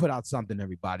 They got to put out something,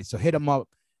 everybody. So hit them up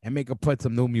and make them put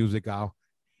some new music out.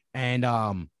 And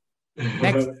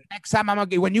next time I'm gonna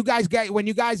get when you guys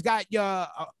got your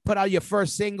put out your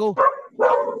first single,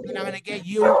 then I'm gonna get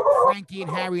you, Frankie,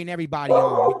 and Harry, and everybody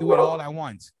on. We do it all at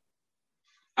once.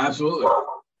 Absolutely.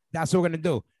 That's what we're gonna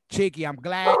do. Chiqui, I'm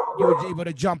glad you were able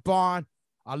to jump on.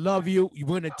 I love you. You're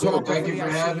gonna talk. Thank you for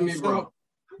having me, bro.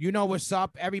 You know what's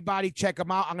up. Everybody check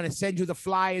them out. I'm gonna send you the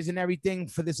flyers and everything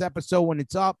for this episode when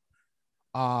it's up.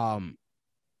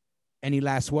 Any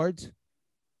last words?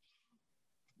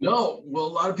 No, well,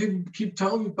 a lot of people keep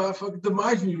telling me about fucking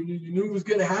DMIZE. You knew it was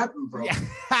gonna happen, bro.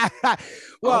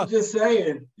 Well, I'm just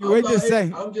saying.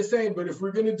 I'm just saying. But if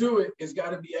we're gonna do it, it's got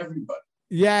to be everybody.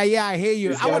 Yeah, I hear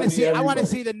you. I want to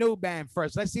see the new band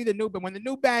first. Let's see the new band. When the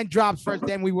new band drops first,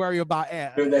 then we worry about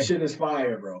it. Dude, that shit is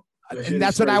fire, bro. And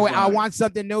that's what I want,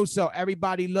 something new. So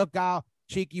everybody, look out.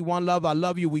 Chiqui, one love. I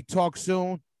love you. We talk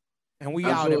soon, and we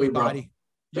out, everybody.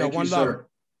 Thank you, sir.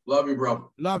 Love you, bro.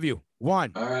 Love you.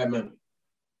 One. All right, man.